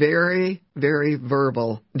become very, very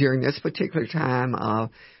verbal during this particular time of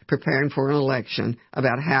preparing for an election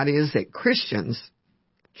about how it is that Christians,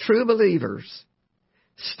 true believers,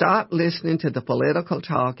 stop listening to the political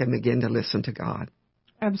talk and begin to listen to God.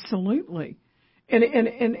 Absolutely.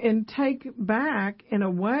 And take back, in a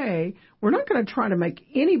way, we're not going to try to make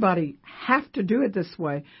anybody have to do it this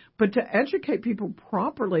way, but to educate people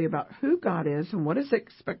properly about who God is and what his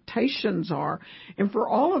expectations are, and for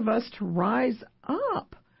all of us to rise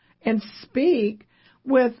up and speak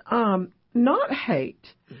with not hate,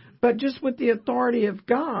 but just with the authority of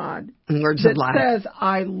God words that of life. Says,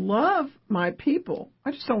 I love my people.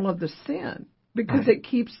 I just don't love the sin because it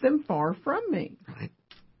keeps them far from me. Right.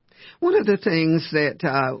 One of the things that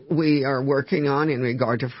we are working on in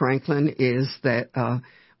regard to Franklin is that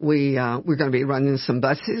we're going to be running some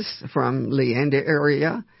buses from Leander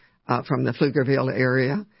area, from the Pflugerville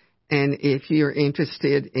area. And if you're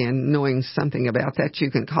interested in knowing something about that, you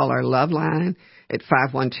can call our Love Line at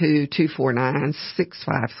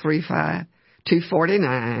 512-249-6535,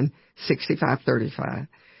 249-6535.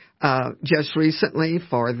 Just recently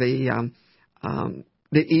for the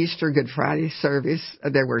Easter Good Friday service,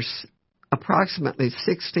 there were approximately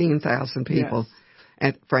 16,000 people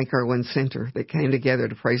at Frank Irwin Center that came together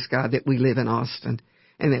to praise God that we live in Austin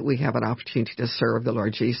and that we have an opportunity to serve the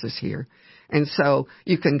Lord Jesus here. And so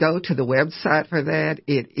you can go to the website for that.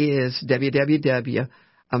 It is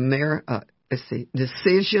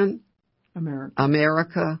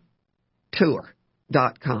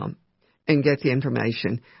DecisionAmericaTour.com and get the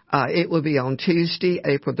information. It will be on Tuesday,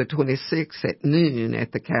 April the 26th at noon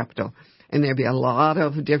at the Capitol. And there'll be a lot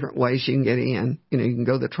of different ways you can get in. You know, you can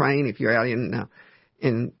go the train if you're out in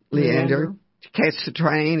Leander, catch the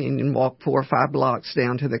train and walk 4 or 5 blocks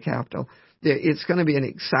down to the Capitol. It's going to be an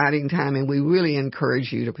exciting time, and we really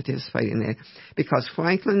encourage you to participate in that because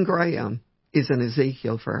Franklin Graham is an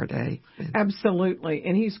Ezekiel for our day. Absolutely.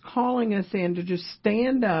 And he's calling us in to just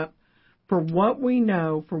stand up for what we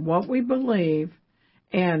know, for what we believe,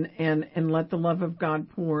 and let the love of God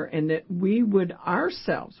pour, and that we would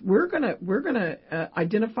ourselves, we're gonna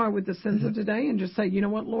identify with the sins of today and just say, you know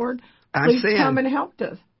what, Lord, please come and help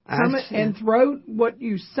us. Come and throw what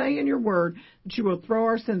you say in your word, that you will throw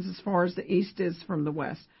our sins as far as the east is from the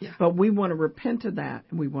west. Yeah. But we want to repent of that,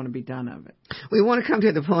 and we want to be done of it. We want to come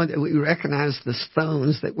to the point that we recognize the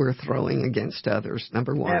stones that we're throwing against others,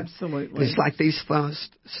 number one. Absolutely. It's like these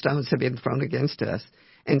stones have been thrown against us.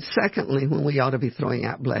 And secondly, when we ought to be throwing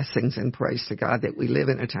out blessings and praise to God that we live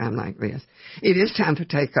in a time like this. It is time to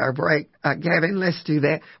take our break. Gavin, let's do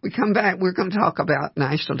that. We come back, we're going to talk about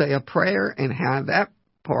National Day of Prayer and how that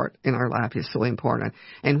part in our life is so important,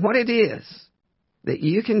 and what it is that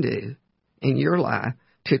you can do in your life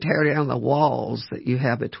to tear down the walls that you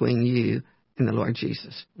have between you and the Lord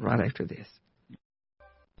Jesus right after this.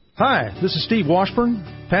 Hi, this is Steve Washburn,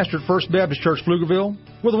 pastor at First Baptist Church, Pflugerville.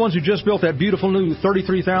 We're the ones who just built that beautiful new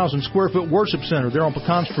 33,000 square foot worship center there on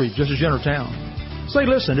Pecan Street, just as you enter town. Say,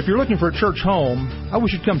 listen, if you're looking for a church home, I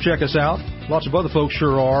wish you'd come check us out. Lots of other folks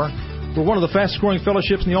sure are. We're one of the fastest growing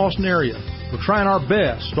fellowships in the Austin area. We're trying our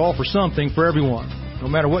best to offer something for everyone. No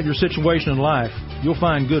matter what your situation in life, you'll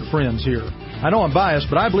find good friends here. I know I'm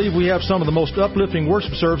biased, but I believe we have some of the most uplifting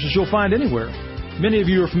worship services you'll find anywhere. Many of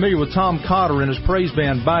you are familiar with Tom Cotter and his praise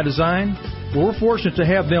band, By Design. Well, we're fortunate to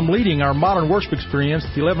have them leading our modern worship experience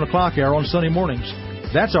at the 11 o'clock hour on Sunday mornings.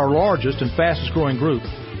 That's our largest and fastest growing group.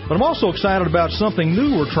 But I'm also excited about something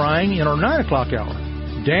new we're trying in our 9 o'clock hour.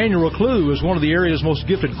 Daniel Reclue is one of the area's most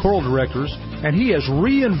gifted choral directors, and he has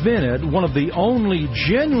reinvented one of the only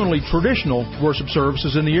genuinely traditional worship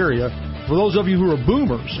services in the area for those of you who are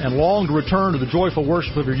boomers and long to return to the joyful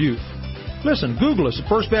worship of your youth. Listen, Google us at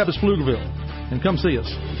First Baptist Pflugerville and come see us.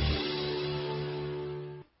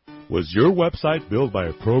 Was your website built by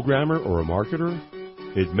a programmer or a marketer?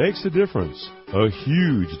 It makes a difference, a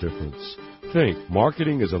huge difference. Think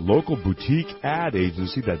Marketing is a local boutique ad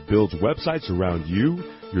agency that builds websites around you,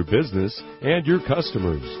 your business, and your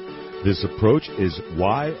customers. This approach is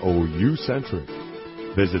YOU-centric.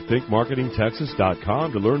 Visit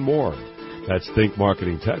thinkmarketingtexas.com to learn more. That's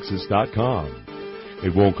thinkmarketingtexas.com.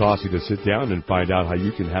 It won't cost you to sit down and find out how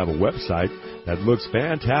you can have a website that looks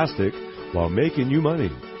fantastic while making you money.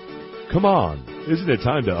 Come on, isn't it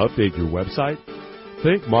time to update your website?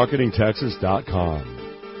 thinkmarketingtexas.com.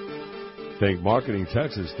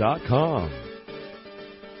 thinkmarketingtexas.com.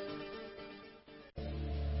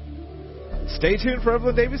 Stay tuned for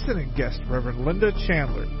Evelyn Davison and guest Reverend Linda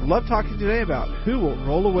Chandler. Love talking today about who will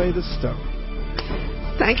roll away the stone.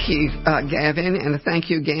 Thank you, Gavin, and thank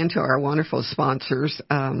you again to our wonderful sponsors.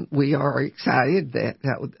 We are excited that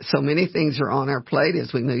so many things are on our plate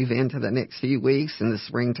as we move into the next few weeks in the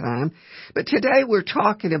springtime. But today we're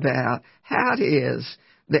talking about how it is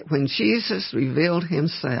that when Jesus revealed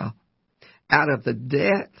himself out of the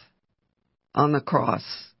death on the cross,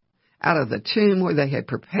 out of the tomb where they had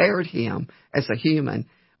prepared him as a human,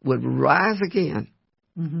 would rise again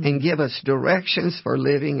and give us directions for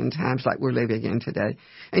living in times like we're living in today.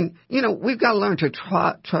 And, you know, we've got to learn to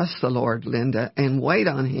trust the Lord, Linda, and wait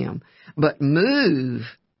on him, but move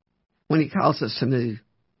when he calls us to move.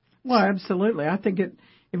 Well, absolutely. I think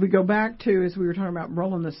if we go back to, as we were talking about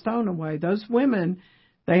rolling the stone away, those women,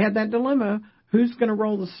 they had that dilemma, who's going to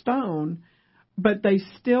roll the stone? But they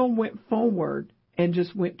still went forward and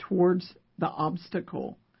just went towards the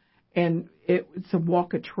obstacle. And it's a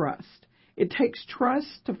walk of trust. It takes trust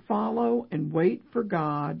to follow and wait for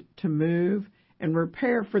God to move and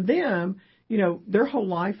repair. For them, you know, their whole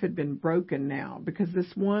life had been broken now because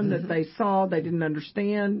this one that they saw, they didn't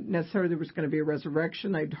understand necessarily there was going to be a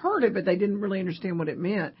resurrection. They'd heard it, but they didn't really understand what it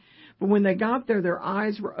meant. But when they got there, their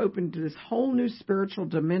eyes were opened to this whole new spiritual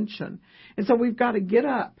dimension. And so we've got to get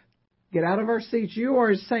up. Get out of our seats. You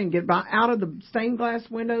are saying get out of the stained glass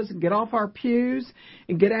windows and get off our pews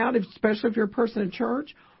and get out, especially if you're a person in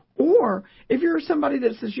church. Or if you're somebody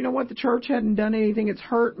that says, you know what, the church hadn't done anything, it's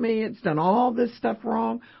hurt me, it's done all this stuff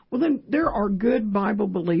wrong, well, then there are good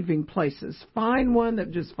Bible-believing places. Find one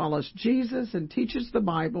that just follows Jesus and teaches the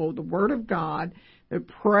Bible, the Word of God, that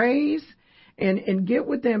prays, and get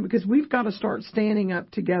with them because we've got to start standing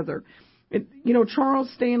up together. You know,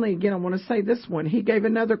 Charles Stanley, again, I want to say this one. He gave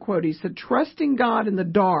another quote. He said, trusting God in the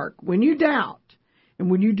dark, when you doubt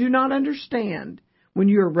and when you do not understand, when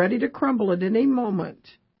you are ready to crumble at any moment,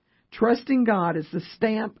 trusting God is the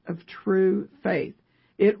stamp of true faith.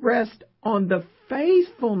 It rests on the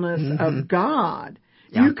faithfulness of God.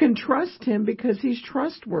 Yeah. You can trust him because he's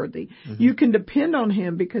trustworthy. You can depend on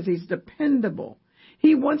him because he's dependable.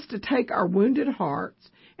 He wants to take our wounded hearts,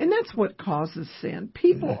 and that's what causes sin.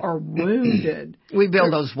 People are wounded. We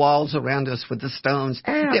build those walls around us with the stones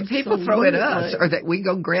that people throw at us, or that we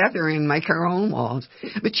go gather and make our own walls.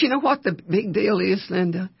 But you know what the big deal is,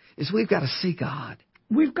 Linda, is we've got to see God.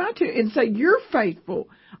 We've got to, and say, you're faithful.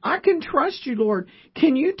 I can trust you, Lord.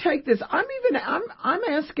 Can you take this? I'm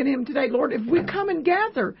asking him today, Lord, if we come and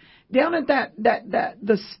gather down at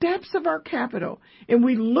the steps of our Capitol, and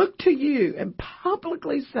we look to you and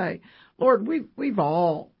publicly say, Lord, we've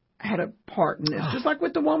all had a part in this, just like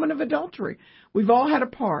with the woman of adultery. We've all had a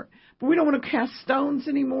part, but we don't want to cast stones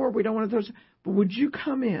anymore. We don't want to throw. But would you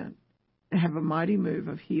come in and have a mighty move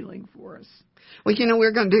of healing for us? Well, you know,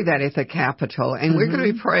 we're going to do that at the Capitol, and we're going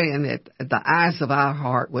to be praying that the eyes of our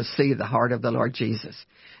heart will see the heart of the Lord Jesus.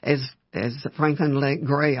 As Franklin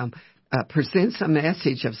Graham presents a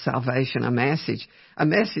message of salvation, a message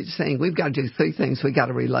saying we've got to do three things. We've got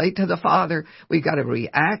to relate to the Father, we've got to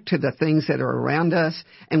react to the things that are around us,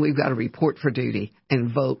 and we've got to report for duty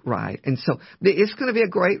and vote right. And so it's going to be a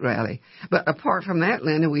great rally. But apart from that,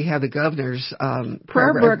 Linda, we have the governor's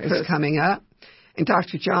prayer breakfast coming up. And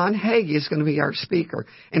Dr. John Hagee is going to be our speaker.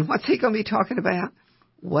 And what's he going to be talking about?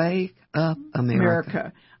 Wake up,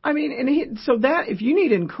 America. I mean, so that if you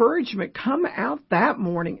need encouragement, come out that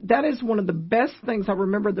morning. That is one of the best things. I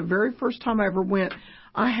remember the very first time I ever went,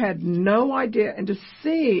 I had no idea. And to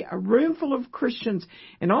see a room full of Christians,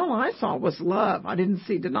 and all I saw was love. I didn't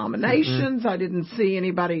see denominations. I didn't see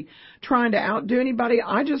anybody trying to outdo anybody.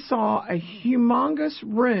 I just saw a humongous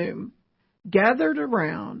room gathered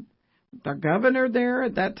around. The governor there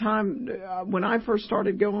at that time, when I first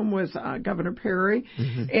started going, was Governor Perry.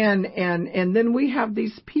 And then we have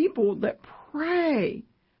these people that pray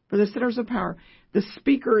for the centers of power. The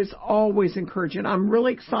speaker is always encouraging. I'm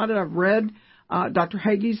really excited. I've read Dr.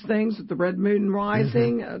 Hagee's things, the Red Moon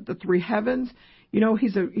Rising, the Three Heavens. You know,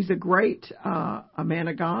 he's a great a man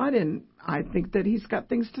of God, and I think that he's got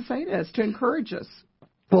things to say to us, to encourage us.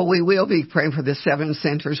 Well, we will be praying for the 7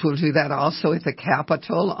 centers. We'll do that also at the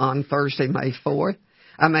Capitol on Thursday, May 5th.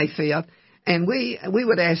 And we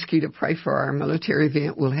would ask you to pray for our military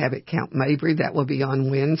event. We'll have at Camp Mabry. That will be on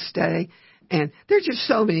Wednesday. And there's just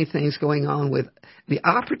so many things going on with the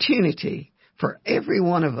opportunity for every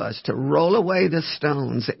one of us to roll away the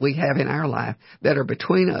stones that we have in our life that are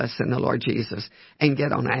between us and the Lord Jesus and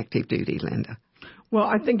get on active duty, Linda. Well,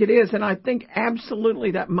 I think it is, and I think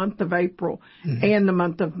absolutely that month of April and the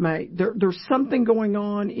month of May, there's something going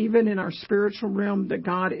on even in our spiritual realm that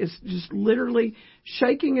God is just literally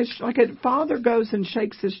shaking his, like a father goes and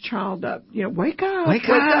shakes his child up. You know, wake up. Wake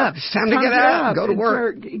up. It's time to get up. Go to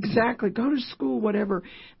work. Exactly. Go to school, whatever.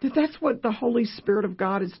 That's what the Holy Spirit of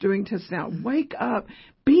God is doing to us now. Wake up.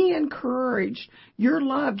 Be encouraged. You're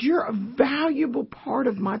loved. You're a valuable part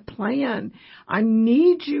of my plan. I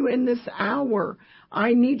need you in this hour.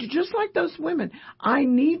 I need you, just like those women. I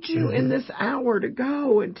need you in this hour to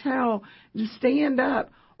go and tell, to stand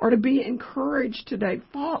up, or to be encouraged today.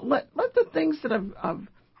 Let the things that have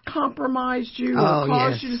compromised you or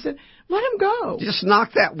caused you to sin, let them go. Just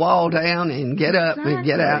knock that wall down and get up and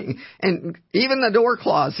get out. And even the door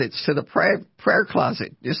closets to the prayer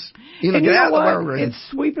closet. Just, get out of the world.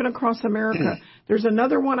 It's sweeping across America. There's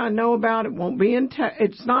another one I know about. It won't be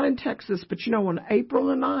it's not in Texas, but on April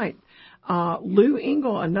the 9th, Lou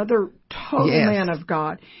Engle, another total man of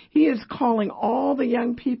God, he is calling all the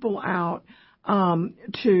young people out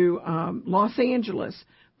to Los Angeles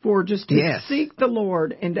for just to seek the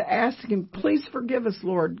Lord and to ask him, please forgive us,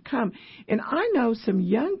 Lord, come. And I know some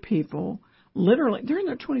young people, literally, they're in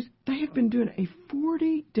their 20s, they have been doing a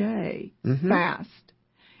 40-day fast.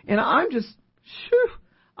 And I'm just,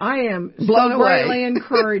 I am blown so away. greatly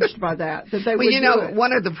encouraged by that they would do it.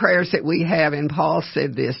 One of the prayers that we have, and Paul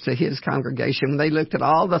said this to his congregation, when they looked at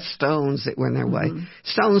all the stones that were in their way,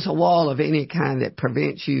 stones, a wall of any kind that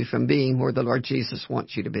prevents you from being where the Lord Jesus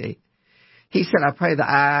wants you to be. He said, I pray the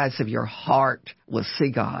eyes of your heart will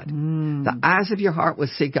see God. The eyes of your heart will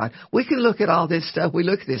see God. We can look at all this stuff. We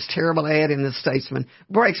look at this terrible ad in the Statesman.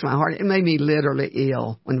 Breaks my heart. It made me literally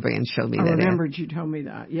ill when Van showed me that ad. I remembered you told me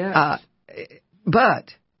that, yes. But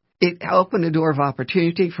it opened a door of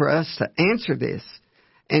opportunity for us to answer this.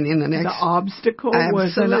 And in the next... The obstacle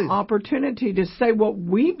was an opportunity to say what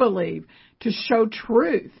we believe, to show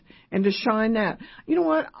truth, and to shine that. You know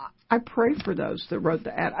what? I pray for those that wrote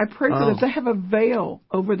the ad. I pray for those. They have a veil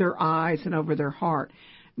over their eyes and over their heart,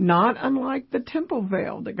 not unlike the temple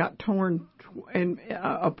veil that got torn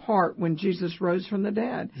apart when Jesus rose from the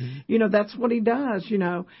dead. That's what he does.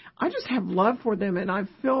 I just have love for them, and I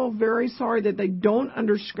feel very sorry that they don't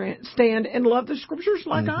understand and love the Scriptures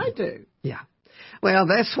like I do. Yeah. Well,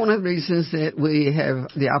 that's one of the reasons that we have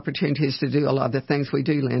the opportunities to do a lot of the things we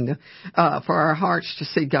do, Linda. For our hearts to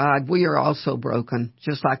see God, we are also broken,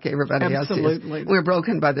 just like everybody else is. We're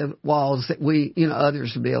broken by the walls that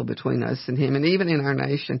others build between us and Him, and even in our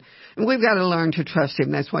nation. And we've got to learn to trust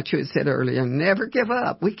Him. That's what you had said earlier. Never give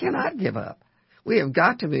up. We cannot give up. We have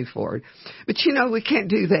got to move forward. But, we can't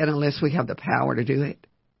do that unless we have the power to do it.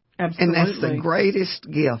 Absolutely. And that's the greatest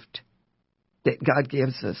gift that God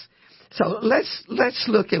gives us. So let's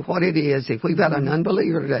look at what it is. If we've got an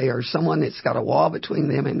unbeliever today or someone that's got a wall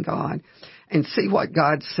between them and God, and see what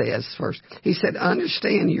God says first. He said,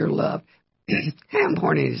 understand you're loved. How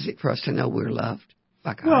important is it for us to know we're loved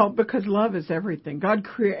by God? Well, because love is everything. God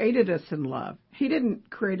created us in love. He didn't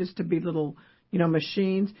create us to be little,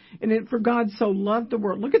 machines. And for God so loved the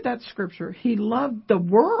world. Look at that scripture. He loved the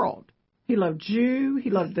world. He loved you. He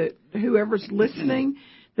loved whoever's listening,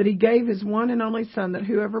 that he gave his one and only Son, that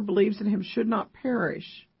whoever believes in him should not perish,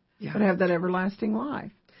 but have that everlasting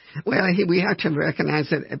life. Well, we have to recognize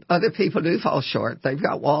that other people do fall short. They've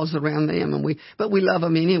got walls around them, but we love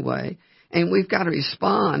them anyway. And we've got to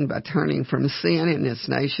respond by turning from sin in this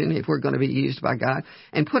nation, if we're going to be used by God,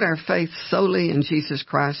 and put our faith solely in Jesus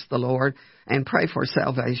Christ the Lord, and pray for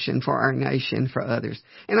salvation for our nation, for others.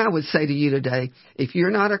 And I would say to you today, if you're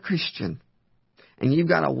not a Christian and you've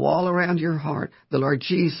got a wall around your heart, the Lord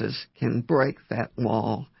Jesus can break that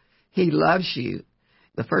wall. He loves you.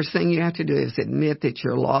 The first thing you have to do is admit that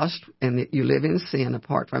you're lost and that you live in sin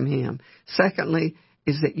apart from Him. Secondly,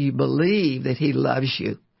 is that you believe that He loves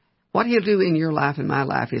you. What He'll do in your life and my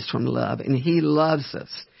life is from love, and He loves us.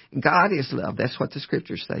 God is love. That's what the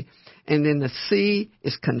Scriptures say. And then the C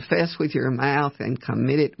is confess with your mouth and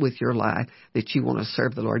commit it with your life that you want to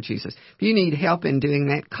serve the Lord Jesus. If you need help in doing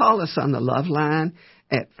that, call us on the Love Line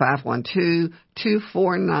at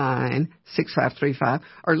 512-249-6535.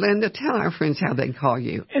 Or Linda, tell our friends how they can call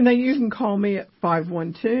you. And then you can call me at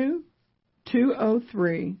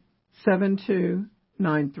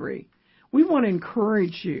 512-203-7293. We want to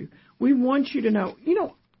encourage you. We want you to know,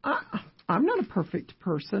 I'm not a perfect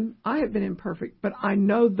person. I have been imperfect, but I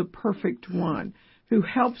know the perfect one who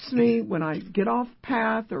helps me when I get off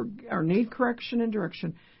path or need correction and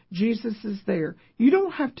direction. Jesus is there. You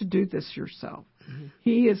don't have to do this yourself. Mm-hmm.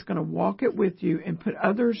 He is going to walk it with you and put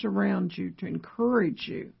others around you to encourage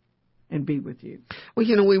you and be with you. Well,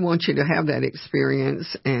 we want you to have that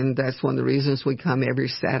experience, and that's one of the reasons we come every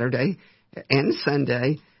Saturday and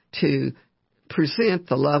Sunday to present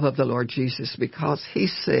the love of the Lord Jesus, because He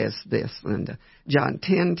says this, Linda, John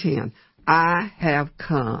 10:10, I have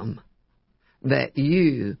come that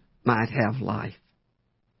you might have life.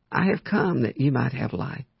 I have come that you might have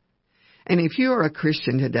life. And if you are a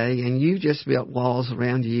Christian today and you just built walls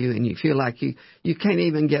around you and you feel like you can't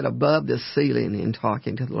even get above the ceiling in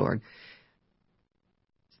talking to the Lord,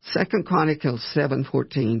 2 Chronicles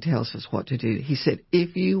 7:14 tells us what to do. He said,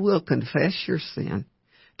 if you will confess your sin,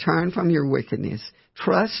 turn from your wickedness,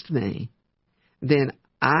 trust me, then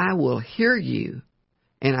I will hear you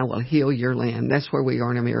and I will heal your land. That's where we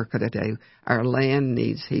are in America today. Our land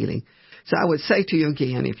needs healing. So I would say to you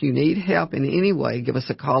again, if you need help in any way, give us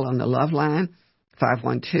a call on the Love Line,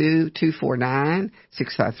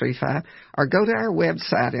 512-249-6535, or go to our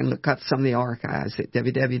website and look up some of the archives at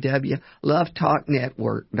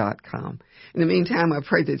www.lovetalknetwork.com. In the meantime, I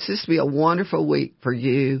pray that this be a wonderful week for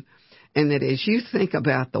you, and that as you think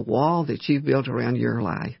about the wall that you've built around your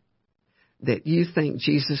life, that you think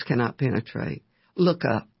Jesus cannot penetrate, look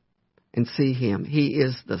up and see Him. He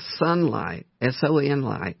is the sunlight, S-O-N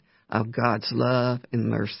light, of God's love and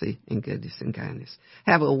mercy and goodness and kindness.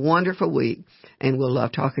 Have a wonderful week, and we'll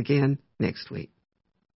Love Talk again next week.